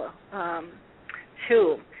really well,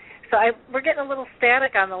 too. So we're getting a little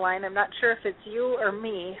static on the line. I'm not sure if it's you or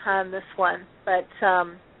me on this one, but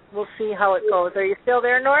we'll see how it goes. Are you still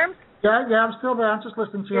there, Norm? Yeah, I'm still there. I'm just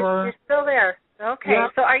listening to you. You're still there. Okay. Yeah.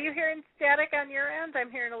 So are you hearing static on your end?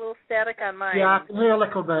 I'm hearing a little static on mine. Yeah, I can hear a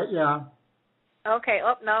little bit, yeah. Okay.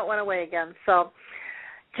 Oh, now it went away again. So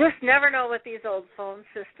just never know with these old phone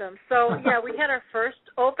systems. So, yeah, we had our first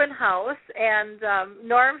open house, and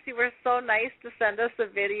Norms, you were so nice to send us a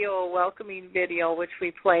welcoming video, which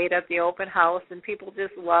we played at the open house, and people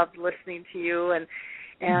just loved listening to you and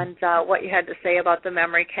what you had to say about the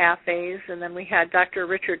memory cafes. And then we had Dr.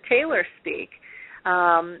 Richard Taylor speak,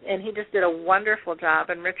 and he just did a wonderful job.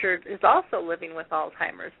 And Richard is also living with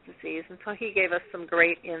Alzheimer's disease, and so he gave us some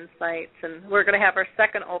great insights. And we're going to have our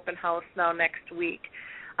second open house now next week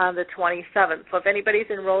on the 27th. So if anybody's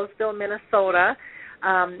in Roseville, Minnesota,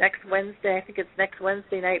 next Wednesday, I think it's next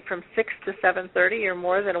Wednesday night from 6 to 7:30, you're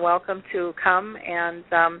more than welcome to come and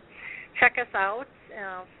check us out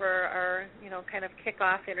for our, kind of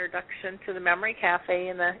kickoff introduction to the Memory Cafe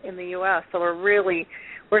in the U.S. So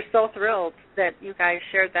we're so thrilled that you guys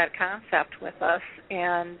shared that concept with us,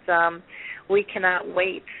 and we cannot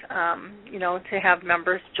wait, to have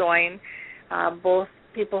members join, both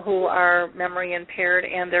people who are memory impaired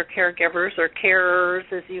and their caregivers, or carers,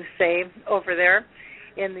 as you say over there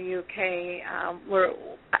in the UK.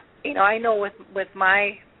 I know with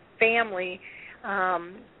my family,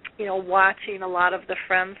 watching a lot of the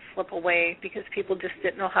friends slip away because people just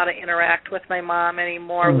didn't know how to interact with my mom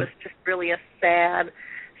anymore was just really a sad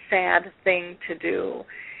thing to do.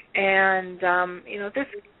 And, this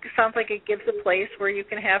sounds like it gives a place where you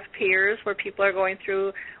can have peers, where people are going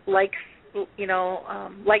through like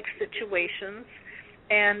situations,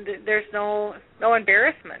 and there's no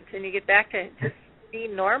embarrassment, and you get back to just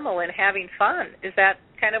being normal and having fun. Is that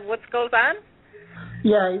kind of what goes on?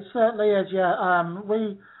 Yeah, it certainly is, yeah.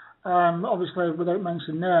 We, obviously, without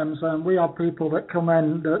mentioning names, we have people that come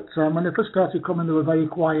in that when they first started coming, they were very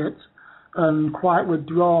quiet and quite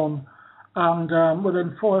withdrawn, and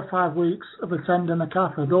within 4 or 5 weeks of attending the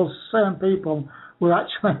cafe, those same people was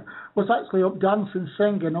actually up dancing,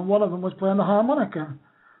 singing, and one of them was playing the harmonica.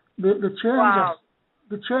 The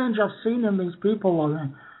change I've seen in these people,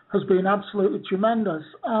 Laurie, has been absolutely tremendous.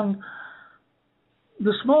 And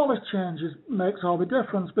the smallest changes makes all the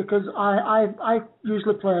difference, because I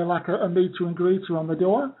usually play like a meter and greeter on the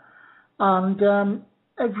door, and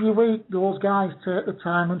every week those guys take the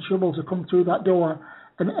time and trouble to come through that door,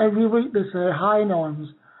 and every week they say, "Hi,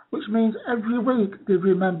 Norms," which means every week they've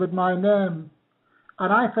remembered my name.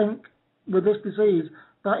 And I think with this disease,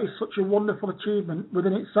 that is such a wonderful achievement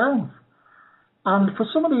within itself. And for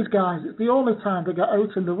some of these guys, it's the only time they get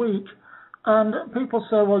out in the week. And people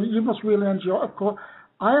say, well, you must really enjoy it. Of course,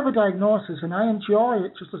 I have a diagnosis and I enjoy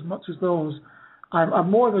it just as much as those. I'm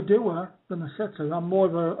more of a doer than a sitter. I'm more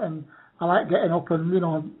of and I like getting up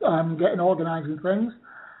and, getting organising things.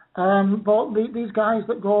 But these guys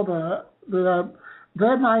that go there,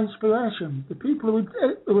 they're my inspiration. The people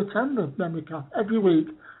who attend the memory camp every week,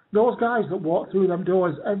 those guys that walk through them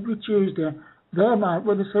doors every Tuesday, they're my,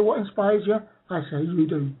 when they say what inspires you, I say you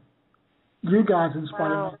do. You guys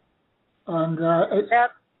inspire me. And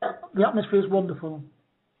the atmosphere is wonderful.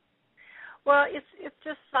 Well, it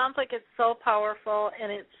just sounds like it's so powerful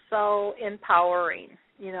and it's so empowering.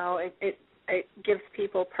 You know, it gives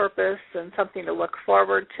people purpose and something to look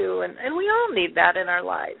forward to, and we all need that in our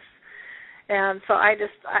lives. And so I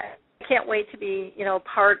can't wait to be, you know,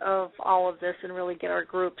 part of all of this and really get our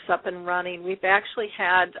groups up and running. We've actually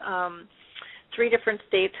had 3 different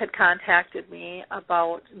states had contacted me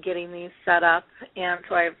about getting these set up, and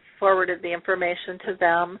so I've forwarded the information to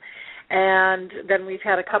them. And then we've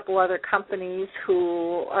had a couple other companies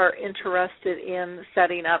who are interested in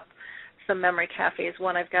setting up some memory cafes.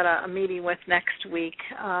 One I've got a meeting with next week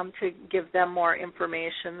to give them more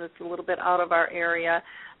information that's a little bit out of our area.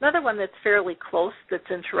 Another one that's fairly close that's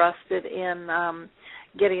interested in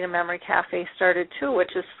getting a memory cafe started too,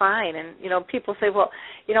 which is fine. And you know, people say, well,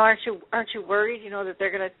 you know, aren't you worried, you know, that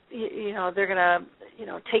they're gonna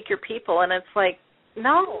take your people? And it's like,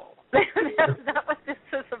 no, that's not what this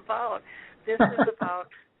is about. This is about,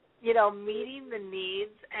 you know, meeting the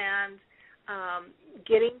needs and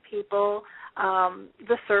getting people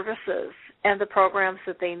the services and the programs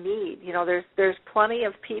that they need. You know, there's plenty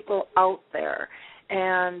of people out there,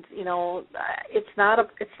 and you know, it's not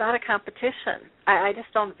a competition. I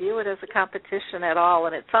just don't view it as a competition at all,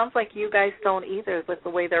 and it sounds like you guys don't either, with the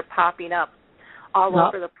way they're popping up all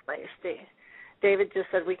over the place. David just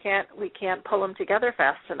said we can't pull them together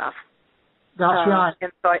fast enough. That's right.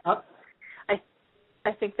 And so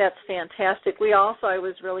I think that's fantastic. I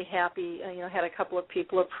was really happy, you know, had a couple of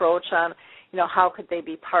people approach on, you know, how could they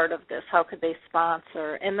be part of this? How could they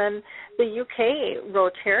sponsor? And then the UK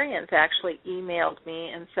Rotarians actually emailed me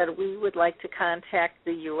and said we would like to contact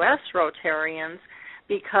the US Rotarians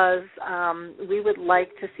because we would like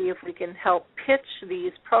to see if we can help pitch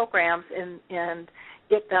these programs and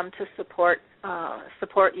get them to support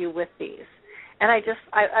you with these. And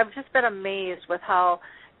I've just been amazed with how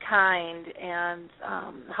kind and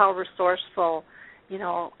how resourceful, you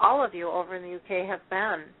know, all of you over in the UK have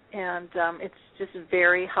been. And it's just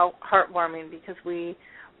very heartwarming because we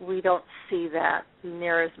don't see that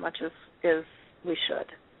near as much as we should.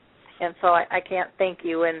 And so I can't thank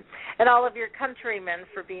you and all of your countrymen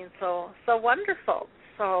for being so wonderful.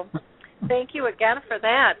 So thank you again for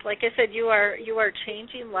that. Like I said, you are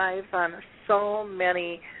changing lives on so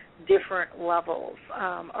many different levels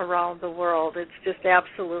around the world. It's just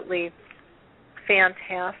absolutely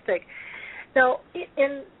fantastic. Now,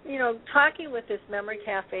 in you know, talking with this memory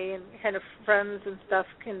cafe and kind of friends and stuff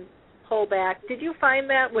can pull back. Did you find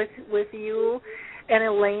that with you and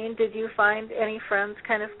Elaine? Did you find any friends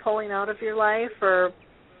kind of pulling out of your life, or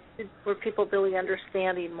were people really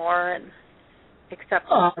understanding more and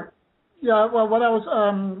accepting? Yeah, well, when I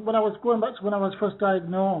was going back to when I was first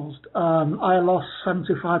diagnosed, I lost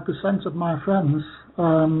 75% of my friends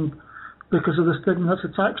because of the stigma that's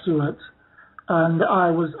attached to it, and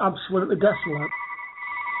I was absolutely desolate.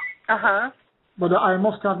 But I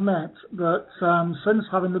must admit that since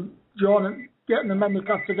getting the memory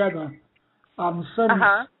cast together, and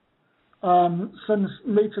since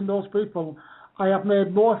meeting those people, I have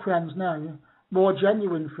made more friends now, more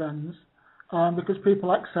genuine friends. Because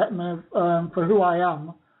people accept me for who I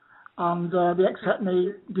am, and they accept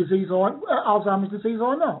me Alzheimer's disease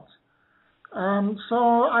or not.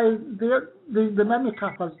 So the memory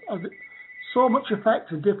cap has so much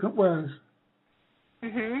effect in different ways.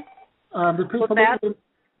 The people go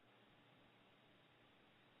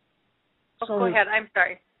ahead. I'm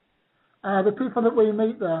sorry. The people that we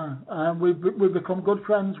meet there, we've become good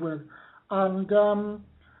friends with, and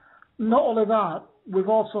not only that. We've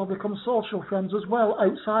also become social friends as well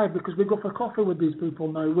outside because we go for coffee with these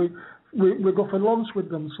people now. We go for lunch with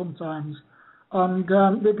them sometimes, and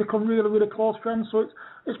they've become really, really close friends. So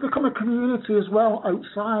it's become a community as well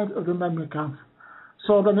outside of the memory camp.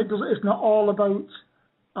 So then it's not all about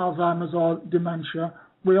Alzheimer's or dementia.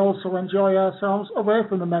 We also enjoy ourselves away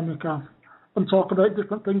from the memory camp and talk about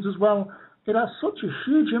different things as well. It has such a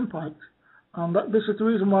huge impact, and this is the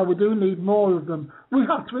reason why we do need more of them. We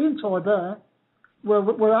have 3 in Torbay.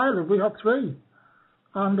 Where I live, we have 3.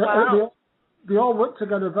 And they all work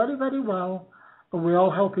together very, very well, and we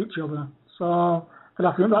all help each other. So, and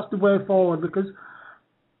I think that's the way forward, because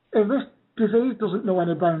if this disease doesn't know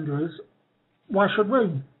any boundaries, why should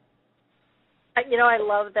we? You know, I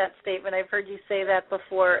love that statement. I've heard you say that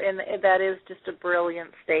before, and that is just a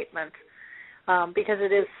brilliant statement because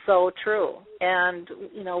it is so true. And,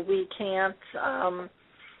 you know, we can't...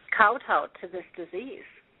 kowtow to this disease,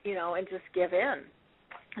 and just give in.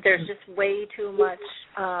 There's just way too much,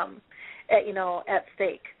 at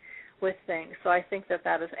stake with things. So I think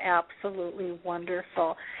that is absolutely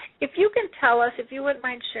wonderful. If you can tell us, if you wouldn't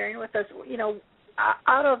mind sharing with us,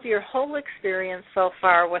 out of your whole experience so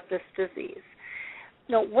far with this disease,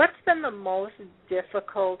 what's been the most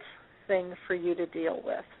difficult thing for you to deal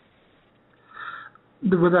with?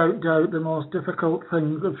 Without doubt, the most difficult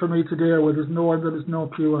thing for me to deal with is knowing that there's no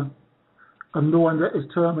cure and knowing that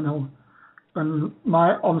it's terminal. And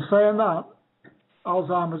on saying that,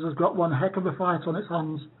 Alzheimer's has got one heck of a fight on its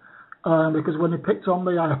hands, because when he picked on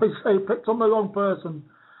me, I always say he picked on the wrong person.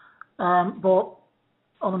 But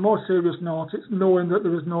on a more serious note, it's knowing that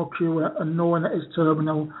there is no cure and knowing that it's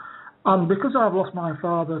terminal. And because I've lost my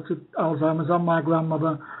father to Alzheimer's and my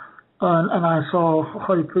grandmother, and I saw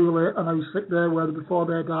how poorly and how sick they were before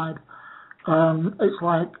they died, it's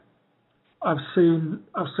like I've seen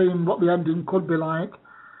what the ending could be like.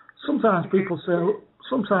 Sometimes people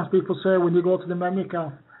say when you go to the memory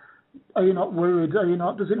cafe, are you not worried?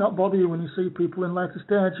 Does it not bother you when you see people in later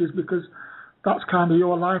stages, because that's kind of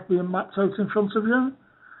your life being mapped out in front of you?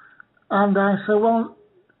 And I say, well,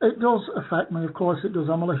 it does affect me. Of course it does.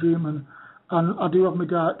 I'm a human, and I do have my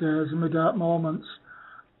dark days and my dark moments.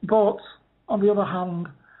 But on the other hand,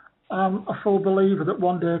 I'm a full believer that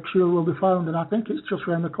one day a cure will be found, and I think it's just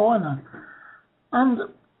around the corner. And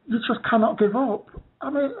you just cannot give up. I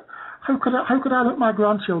mean, how could I look my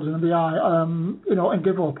grandchildren in the eye, and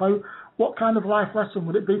give up? What kind of life lesson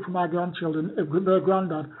would it be for my grandchildren if their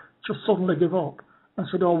granddad just suddenly give up and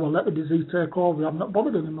said, "Oh well, let the disease take over. I'm not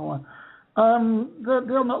bothered anymore."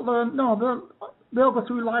 They'll not learn. No, they'll go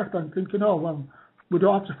through life then thinking, "Oh well, we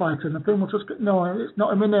don't have to fight it." And the thing will just get, no, it's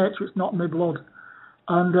not in my nature. It's not in my blood.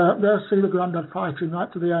 And they'll see the granddad fighting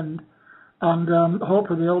right to the end, and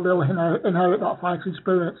hopefully they'll inherit that fighting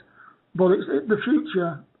spirit. But the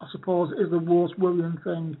future, I suppose, is the most worrying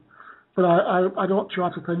thing. But I don't try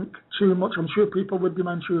to think too much. I'm sure people with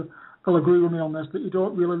dementia will agree with me on this, that you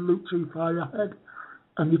don't really look too far ahead,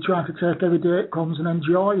 and you try to take every day it comes and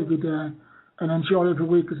enjoy every day, and enjoy every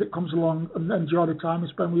week as it comes along, and enjoy the time you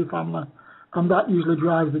spend with your family. And that usually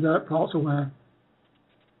drives the dark thoughts away.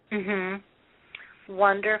 Mhm.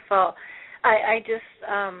 Wonderful. I just,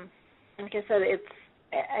 like I said,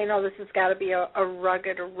 I know this has got to be a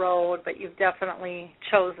rugged road, but you've definitely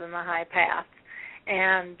chosen the high path,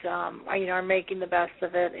 and are making the best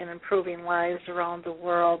of it and improving lives around the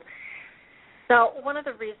world. So one of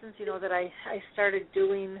the reasons, that I started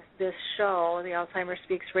doing this show, the Alzheimer's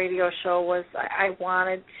Speaks radio show, was I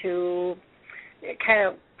wanted to kind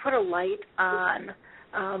of put a light on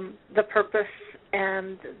the purpose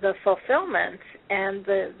and the fulfillment and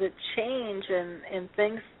the change in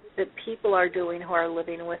things that people are doing who are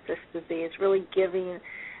living with this disease, really giving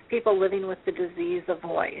people living with the disease a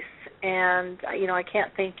voice. And, I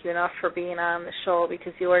can't thank you enough for being on the show,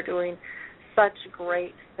 because you are doing such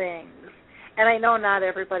great things. And I know not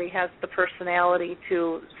everybody has the personality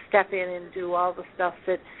to step in and do all the stuff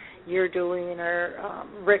that you're doing, or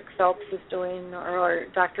Rick Phelps is doing, or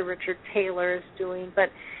Dr. Richard Taylor is doing,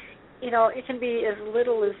 but it can be as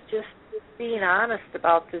little as just being honest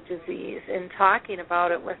about the disease and talking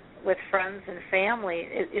about it with friends and family.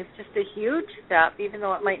 It's just a huge step, even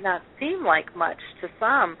though it might not seem like much to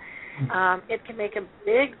some. It can make a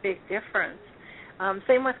big difference.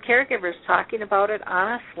 Same with caregivers, talking about it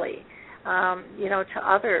honestly, to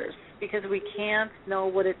others, because we can't know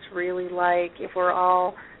what it's really like if we're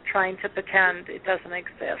all trying to pretend it doesn't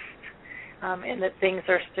exist, and that things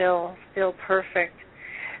are still perfect.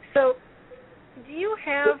 So do you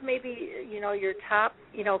have maybe, your top,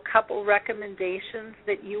 couple recommendations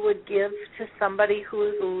that you would give to somebody who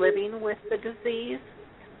is living with the disease?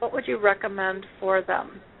 What would you recommend for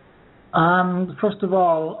them? First of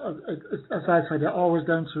all, as I said, it always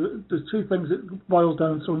there's two things it boils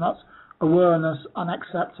down to, and that's awareness and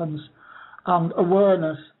acceptance. And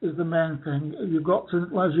awareness is the main thing. You've got to,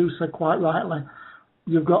 as you said quite rightly,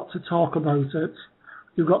 you've got to talk about it.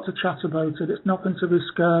 You've got to chat about it. It's nothing to be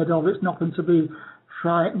scared of. It's nothing to be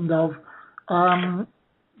frightened of.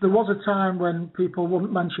 There was a time when people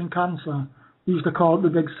wouldn't mention cancer. They used to call it the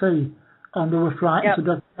big C, and they were frightened to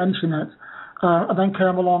death to mention it. And then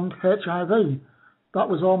came along HIV. That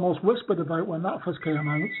was almost whispered about when that first came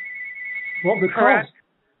out.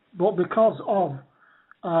 But because of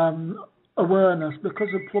awareness, because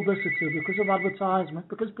of publicity, because of advertisement,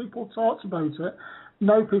 because people talked about it,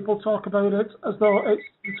 now people talk about it as though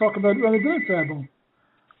they talk about it on a dinner table.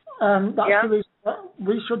 And that's the reason that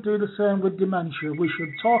we should do the same with dementia. We should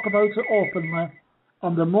talk about it openly,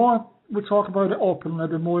 and the more we talk about it openly,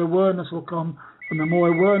 the more awareness will come, And the more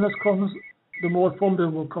awareness comes, the more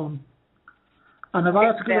funding will come. And if I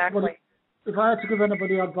had to give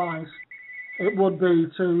anybody advice, it would be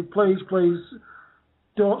to please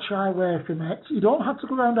don't shy away from it. You don't have to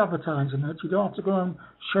go around advertising it. You don't have to go around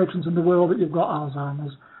shouting to the world that you've got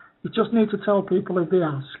Alzheimer's. You just need to tell people if they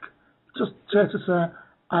ask. Just try to say,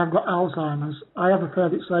 I've got Alzheimer's. I have a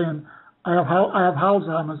favourite saying, I have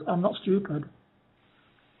Alzheimer's. I'm not stupid.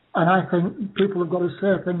 And I think people have got to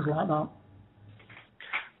say things like that.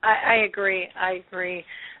 I agree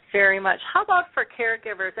very much. How about for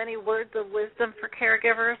caregivers? Any words of wisdom for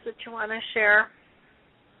caregivers that you want to share?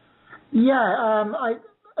 Yeah,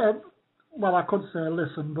 I could say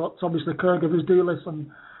listen, but obviously caregivers do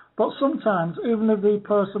listen. But sometimes, even if the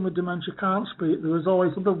person with dementia can't speak, there is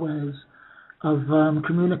always other ways of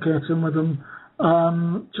communicating with them,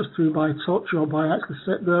 just through by touch or by actually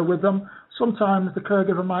sit there with them. Sometimes the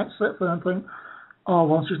caregiver might sit there and think, oh,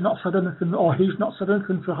 well, she's not said anything, or he's not said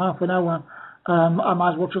anything for half an hour. I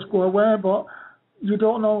might as well just go away. But you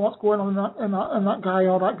don't know what's going on in that guy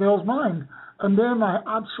or that girl's mind. And they might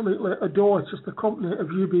absolutely adore just the company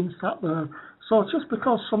of you being sat there. So just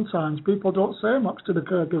because sometimes people don't say much to the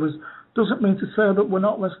caregivers doesn't mean to say that we're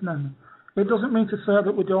not listening. It doesn't mean to say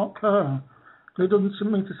that we don't care. It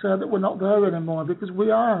doesn't mean to say that we're not there anymore, because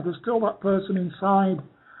we are. There's still that person inside,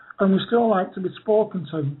 and we still like to be spoken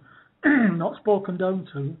to, not spoken down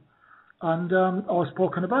to, and or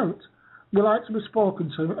spoken about. We like to be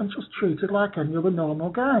spoken to and just treated like any other normal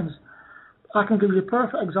guys. I can give you a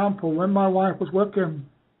perfect example. When my wife was working,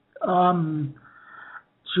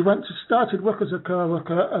 she started work as a care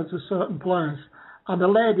worker at a certain place, and the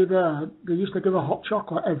lady there, they used to give her hot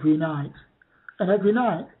chocolate every night. And every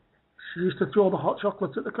night, she used to throw the hot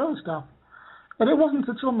chocolate at the care staff. And it wasn't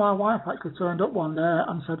until my wife actually turned up one day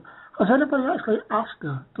and said, has anybody actually asked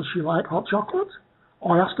her, does she like hot chocolate?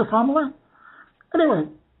 Or asked her family? Anyway,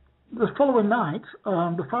 the following night,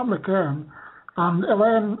 the family came, and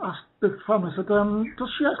Elaine asked the family, said, does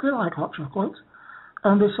she actually like hot chocolate?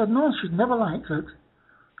 And they said, no, she's never liked it.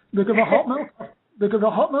 They give her hot milk. They give her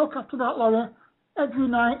hot milk after that, Laurie. Every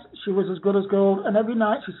night she was as good as gold, and every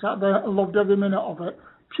night she sat there and loved every minute of it,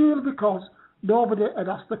 purely because nobody had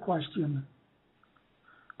asked the question.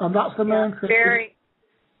 And that's the main thing.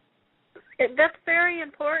 That's very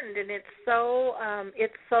important, and it's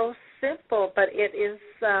so simple, but it is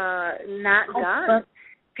not done.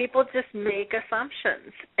 People just make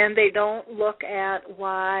assumptions, and they don't look at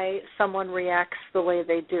why someone reacts the way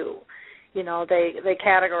they do. You know, they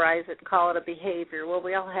categorize it and call it a behavior. Well,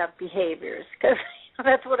 we all have behaviors, because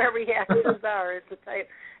that's what our reactions are. It's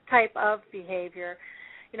a type of behavior.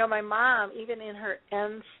 You know, my mom, even in her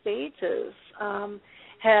end stages,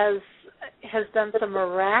 has done some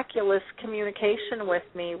miraculous communication with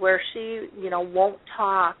me, where she, won't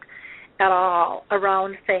talk at all.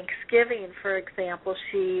 Around Thanksgiving, for example,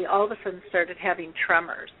 she all of a sudden started having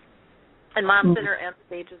tremors. And Mom's in her end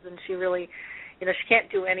stages, and she really, she can't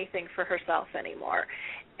do anything for herself anymore.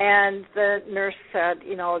 And the nurse said,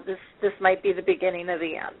 this might be the beginning of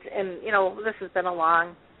the end. And, this has been a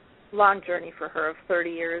long journey for her of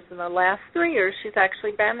 30 years. In the last 3 years, she's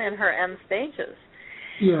actually been in her end stages.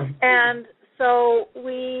 Yeah. And so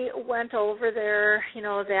we went over there,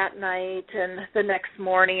 that night, and the next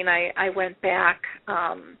morning I went back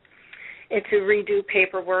to redo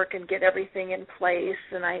paperwork and get everything in place.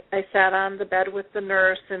 And I sat on the bed with the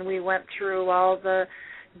nurse, and we went through all the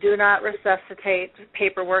do not resuscitate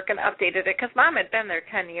paperwork and updated it, because Mom had been there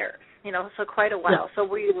 10 years, so quite a while. Yeah. So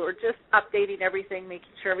we were just updating everything,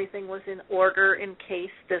 making sure everything was in order in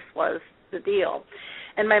case this was the deal.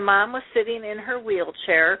 And my mom was sitting in her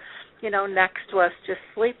wheelchair, next to us, just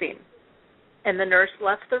sleeping. And the nurse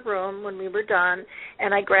left the room when we were done,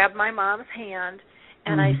 and I grabbed my mom's hand,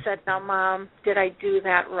 and I said, now, Mom, did I do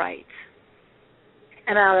that right?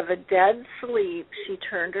 And out of a dead sleep, she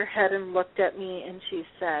turned her head and looked at me, and she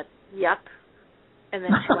said, yep. And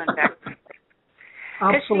then she went back to sleep.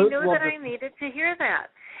 Because she knew that I needed to hear that.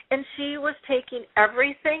 And she was taking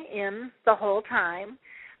everything in the whole time.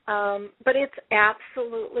 But it's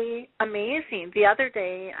absolutely amazing. The other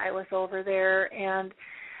day I was over there, and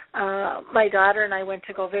my daughter and I went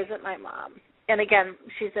to go visit my mom. And again,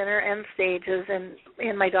 she's in her end stages,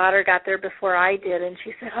 and my daughter got there before I did, and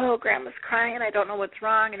she said, oh, Grandma's crying, I don't know what's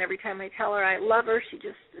wrong. And every time I tell her I love her, she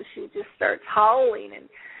just starts howling, and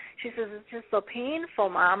she says, it's just so painful,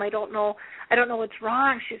 Mom. I don't know what's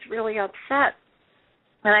wrong. She's really upset.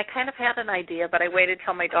 And I kind of had an idea, but I waited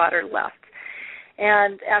till my daughter left.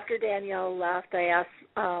 And after Danielle left, I asked,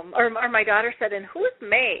 or my daughter said, and who's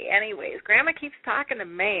May anyways? Grandma keeps talking to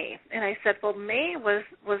May. And I said, well, May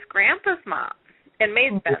was Grandpa's mom. And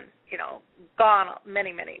May's been gone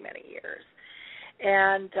many, many, many years.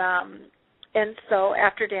 And so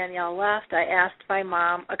after Danielle left, I asked my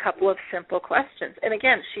mom a couple of simple questions. And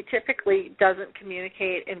again, she typically doesn't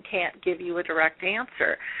communicate and can't give you a direct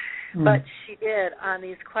answer. But she did on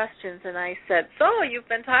these questions, and I said, "So you've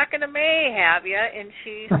been talking to May, have you?" And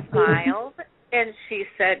she smiled, and she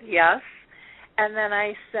said, "Yes." And then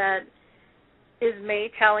I said, "Is May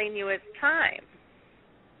telling you it's time?"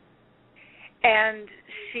 And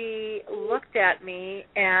she looked at me,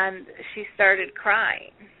 and she started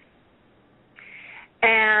crying.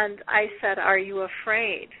 And I said, "Are you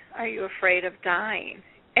afraid? Are you afraid of dying?"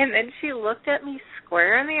 And then she looked at me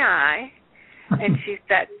square in the eye, and she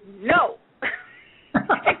said, "No."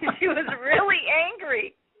 And she was really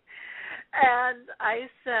angry. And I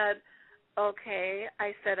said, "Okay."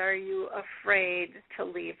 I said, "Are you afraid to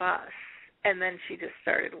leave us?" And then she just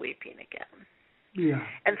started weeping again. Yeah.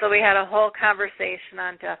 And so we had a whole conversation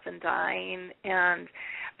on death and dying,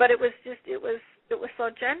 but it was so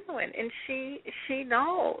genuine, and she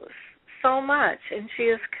knows so much, and she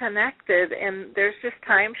is connected, and there's just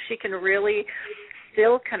times she can really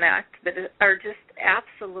still connect that are just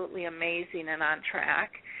absolutely amazing and on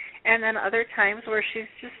track, and then other times where she's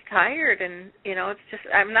just tired, and it's just,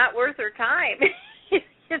 I'm not worth her time.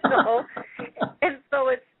 And so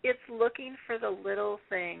it's looking for the little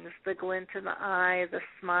things, the glint in the eye, the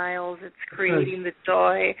smiles. It's creating the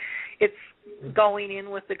joy. It's going in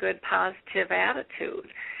with a good positive attitude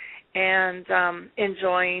and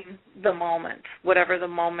enjoying the moment, whatever the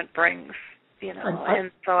moment brings,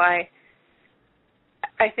 And so I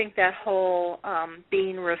think that whole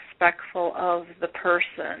being respectful of the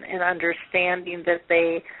person and understanding that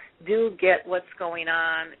they do get what's going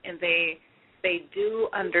on, and they do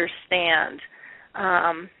understand,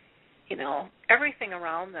 everything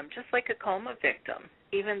around them, just like a coma victim,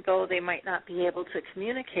 even though they might not be able to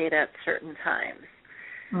communicate at certain times.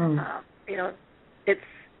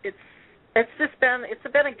 It's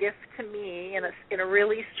been a gift to me in a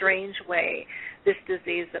really strange way. This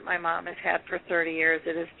disease that my mom has had for 30 years,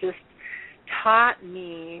 it has just taught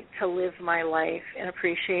me to live my life and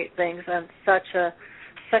appreciate things on such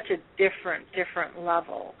a different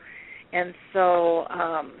level. And so,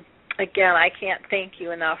 again, I can't thank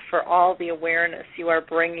you enough for all the awareness you are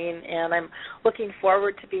bringing, and I'm looking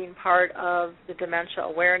forward to being part of the Dementia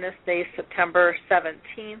Awareness Day, September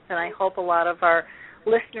 17th, and I hope a lot of our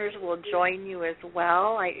listeners will join you as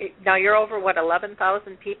well. Now you're over,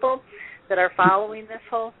 11,000 people that are following this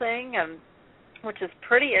whole thing, and which is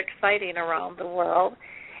pretty exciting around the world.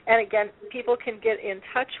 And again, people can get in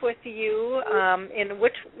touch with you. In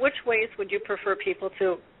which ways would you prefer people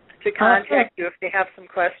to contact you if they have some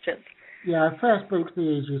questions? Yeah, Facebook's the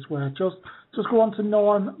easiest way. Just go on to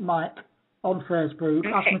Norm Mike on Facebook,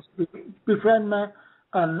 ask me to befriend me,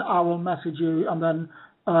 and I will message you, and then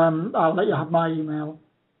I'll let you have my email.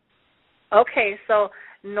 Okay, so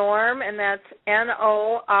Norm, and that's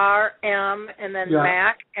Norm, and then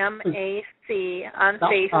Mac, MAC, on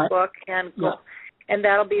Facebook, and go. And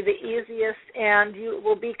that'll be the easiest, and you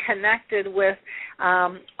will be connected with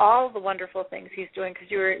all the wonderful things he's doing, because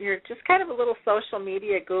you're just kind of a little social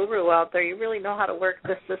media guru out there. You really know how to work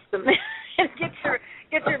the system and get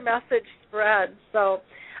your message spread. So,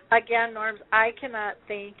 again, Norms, I cannot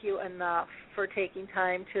thank you enough for taking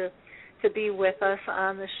time to be with us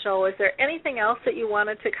on the show. Is there anything else that you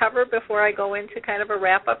wanted to cover before I go into kind of a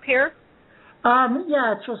wrap-up here?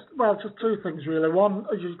 Just two things really. One,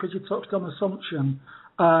 because you touched on assumption,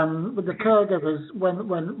 with the caregivers, when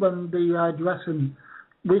the addressing,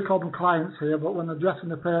 we call them clients here, but when addressing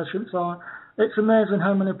the patients, it's amazing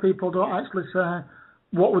how many people don't actually say,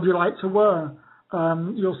 "What would you like to wear?"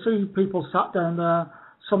 You'll see people sat down there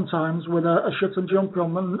sometimes with a shirt and jumper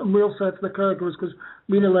on, and we'll say to the caregivers, because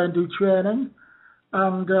we learn do training,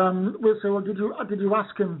 and we'll say, "Well, did you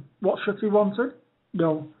ask him what shirt he wanted?"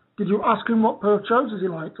 No. Did you ask him what pair of trousers he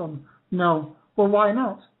liked on? No. Well, why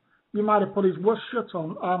not? You might have put his worst shirt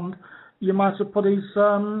on, and you might have put his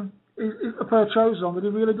a pair of trousers on that he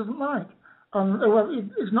really doesn't like, and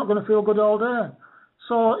he's not going to feel good all day.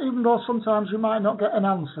 So even though sometimes you might not get an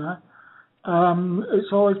answer,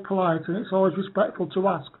 it's always polite and it's always respectful to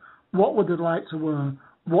ask, what would they like to wear?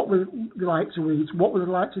 What would they like to eat? What would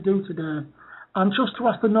they like to do today? And just to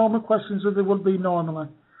ask the normal questions that they would be normally.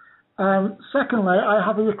 Secondly, I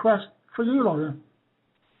have a request for you, Laurie.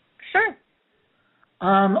 Sure.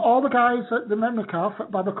 All the guys at the memory cafe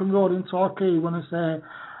at Babbacombe Road in Torquay want to say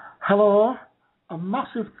hello, a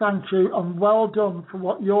massive thank you, and well done for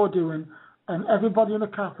what you're doing. And everybody in the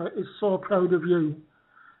cafe is so proud of you.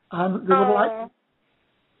 And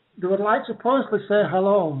they would like to personally say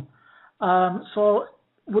hello. So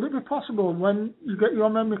would it be possible when you get your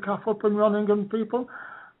memory cafe up and running and people,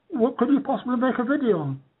 could you possibly make a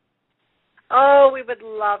video? Oh, we would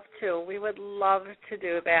love to. We would love to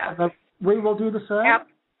do that. We will do the same. Yep.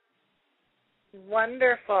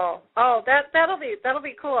 Wonderful. Oh, that'll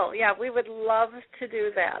be cool. Yeah, we would love to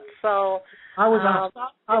do that. So I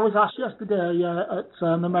was asked yesterday at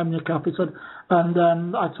the memory cafe,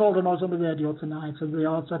 and I told them I was on the radio tonight, and they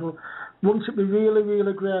all said, well, wouldn't it be really,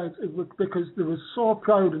 really great? Because they were so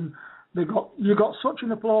proud, and you got such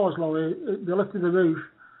an applause, Laurie. They lifted the roof,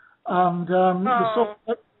 and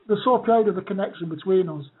they're so proud of the connection between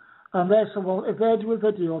us. And they said, well, if they do a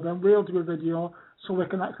video, then we'll do a video so we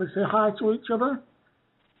can actually say hi to each other.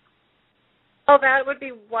 Oh, that would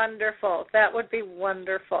be wonderful. That would be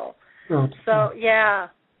wonderful. Good. So, yeah,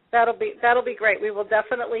 that'll be great. We will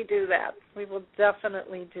definitely do that. We will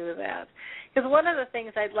definitely do that. Because one of the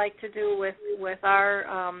things I'd like to do with our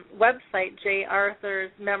website, J.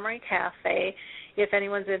 Arthur's Memory Cafe, if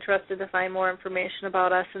anyone's interested to find more information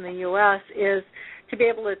about us in the U.S., is to be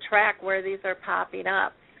able to track where these are popping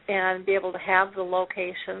up and be able to have the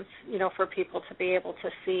locations, for people to be able to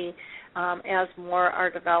see as more are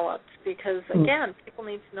developed. Because, again, people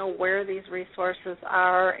need to know where these resources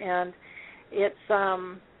are, and it's,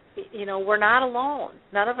 we're not alone.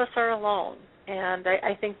 None of us are alone. And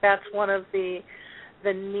I think that's one of the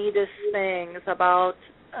neatest things about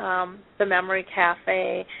the Memory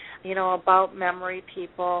Cafe, about memory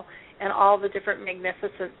people, and all the different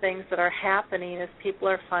magnificent things that are happening is people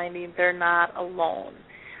are finding they're not alone.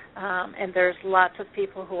 And there's lots of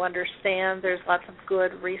people who understand. There's lots of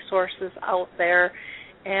good resources out there.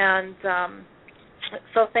 And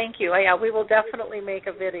so thank you. Yeah, we will definitely make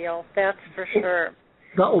a video, that's for sure.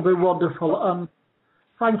 That will be wonderful.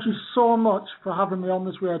 Thank you so much for having me on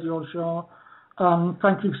this radio show.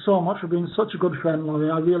 Thank you so much for being such a good friend,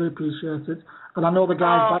 Laurie. I really appreciate it. And I know the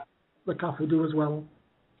guys back at the cafe do as well.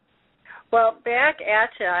 Well, back at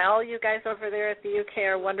you. All you guys over there at the UK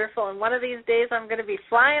are wonderful, and one of these days I'm going to be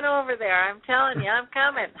flying over there. I'm telling you, I'm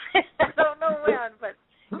coming. I don't know when, but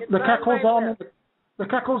it's the kettle's on. The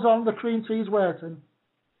kettle's on. The cream tea's waiting.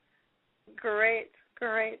 Great.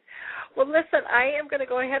 Well, listen, I am going to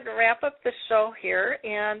go ahead and wrap up the show here,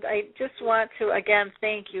 and I just want to, again,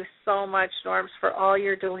 thank you so much, Norrms, for all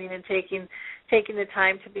you're doing and taking the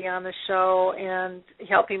time to be on the show and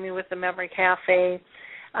helping me with the Memory Cafe.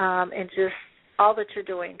 And just all that you're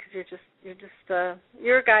doing, because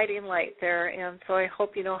you're a guiding light there, and so I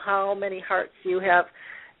hope you know how many hearts you have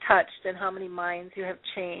touched and how many minds you have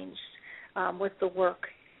changed with the work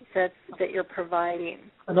that you're providing.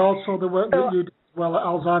 And also the work that you do as well at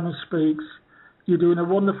Alzheimer's Speaks. You're doing a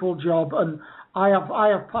wonderful job, and I have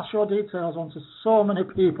passed your details on to so many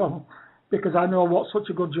people because I know what such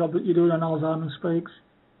a good job that you're doing on Alzheimer's Speaks.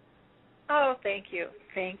 Oh, thank you.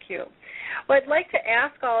 Well, I'd like to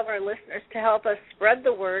ask all of our listeners to help us spread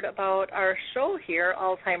the word about our show here,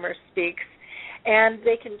 Alzheimer's Speaks, and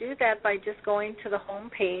they can do that by just going to the home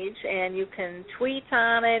page, and you can tweet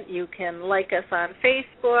on it, you can like us on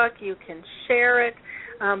Facebook, you can share it.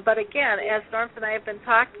 But again, as Norrms and I have been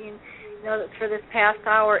talking, for this past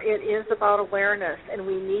hour, it is about awareness, and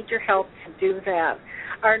we need your help to do that.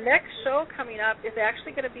 Our next show coming up is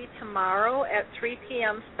actually going to be tomorrow at 3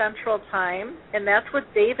 p.m. Central Time, and that's with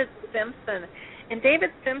David Simpson. And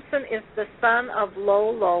David Simpson is the son of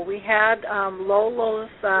Lolo. We had Lolo's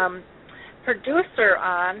producer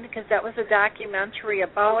on because that was a documentary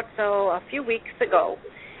about a few weeks ago.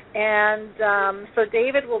 And so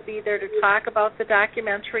David will be there to talk about the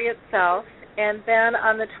documentary itself. And then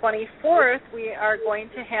on the 24th, we are going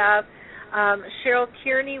to have Cheryl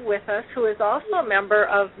Kearney with us, who is also a member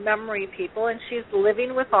of Memory People, and she's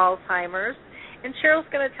living with Alzheimer's. And Cheryl's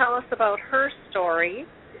going to tell us about her story.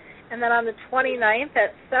 And then on the 29th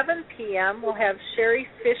at 7 p.m., we'll have Sherry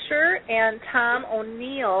Fisher and Tom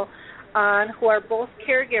O'Neill on, who are both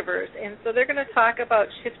caregivers. And so they're going to talk about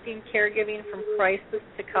shifting caregiving from crisis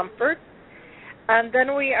to comfort. And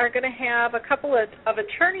then we are going to have a couple of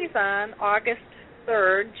attorneys on August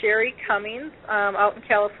 3rd, Jerry Cummings out in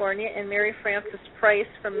California and Mary Frances Price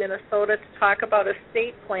from Minnesota to talk about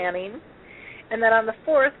estate planning. And then on the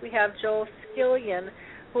 4th, we have Joel Skillion,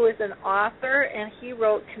 who is an author, and he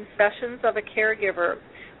wrote Confessions of a Caregiver,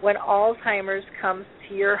 When Alzheimer's Comes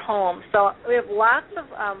to Your Home. So we have lots of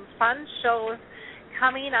fun shows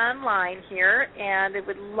coming online here, and I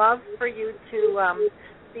would love for you to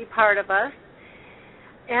be part of us.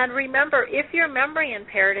 And remember, if you're memory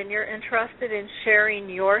impaired and you're interested in sharing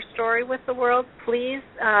your story with the world, please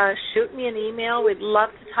shoot me an email. We'd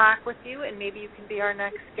love to talk with you, and maybe you can be our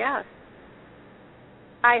next guest.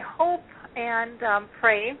 I hope and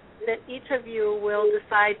pray that each of you will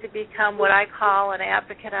decide to become what I call an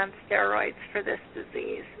advocate on steroids for this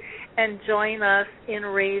disease and join us in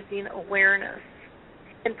raising awareness.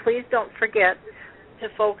 And please don't forget to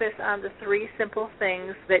focus on the 3 simple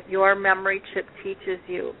things that your memory chip teaches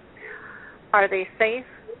you. Are they safe?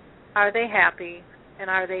 Are they happy? And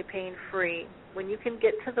are they pain-free? When you can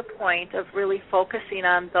get to the point of really focusing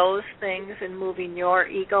on those things and moving your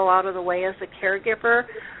ego out of the way as a caregiver,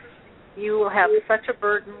 you will have such a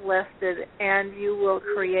burden lifted, and you will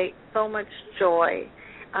create so much joy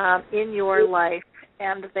in your life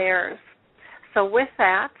and theirs. So with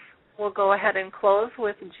that, we'll go ahead and close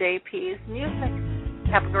with JP's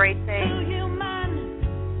music. Have a great day.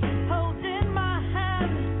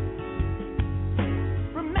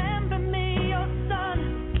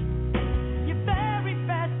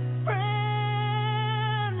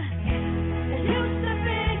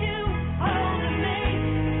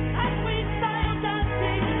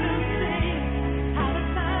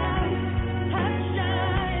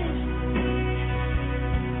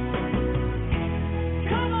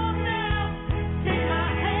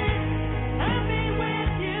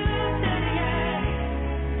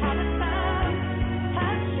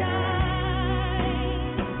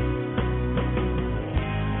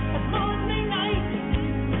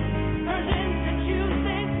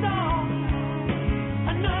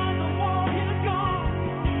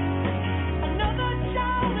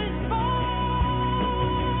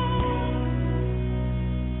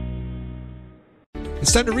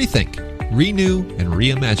 It's time to rethink, renew, and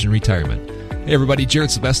reimagine retirement. Hey everybody,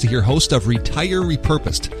 Jared Sylvester here, host of Retire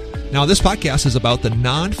Repurposed. Now this podcast is about the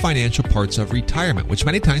non-financial parts of retirement, which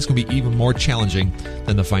many times can be even more challenging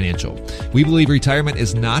than the financial. We believe retirement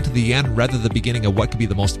is not the end, rather the beginning of what could be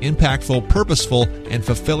the most impactful, purposeful, and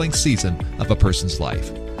fulfilling season of a person's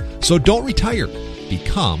life. So don't retire,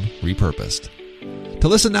 become repurposed. To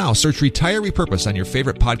listen now, search Retire Repurposed on your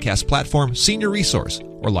favorite podcast platform, Senior Resource,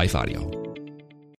 or Life Audio.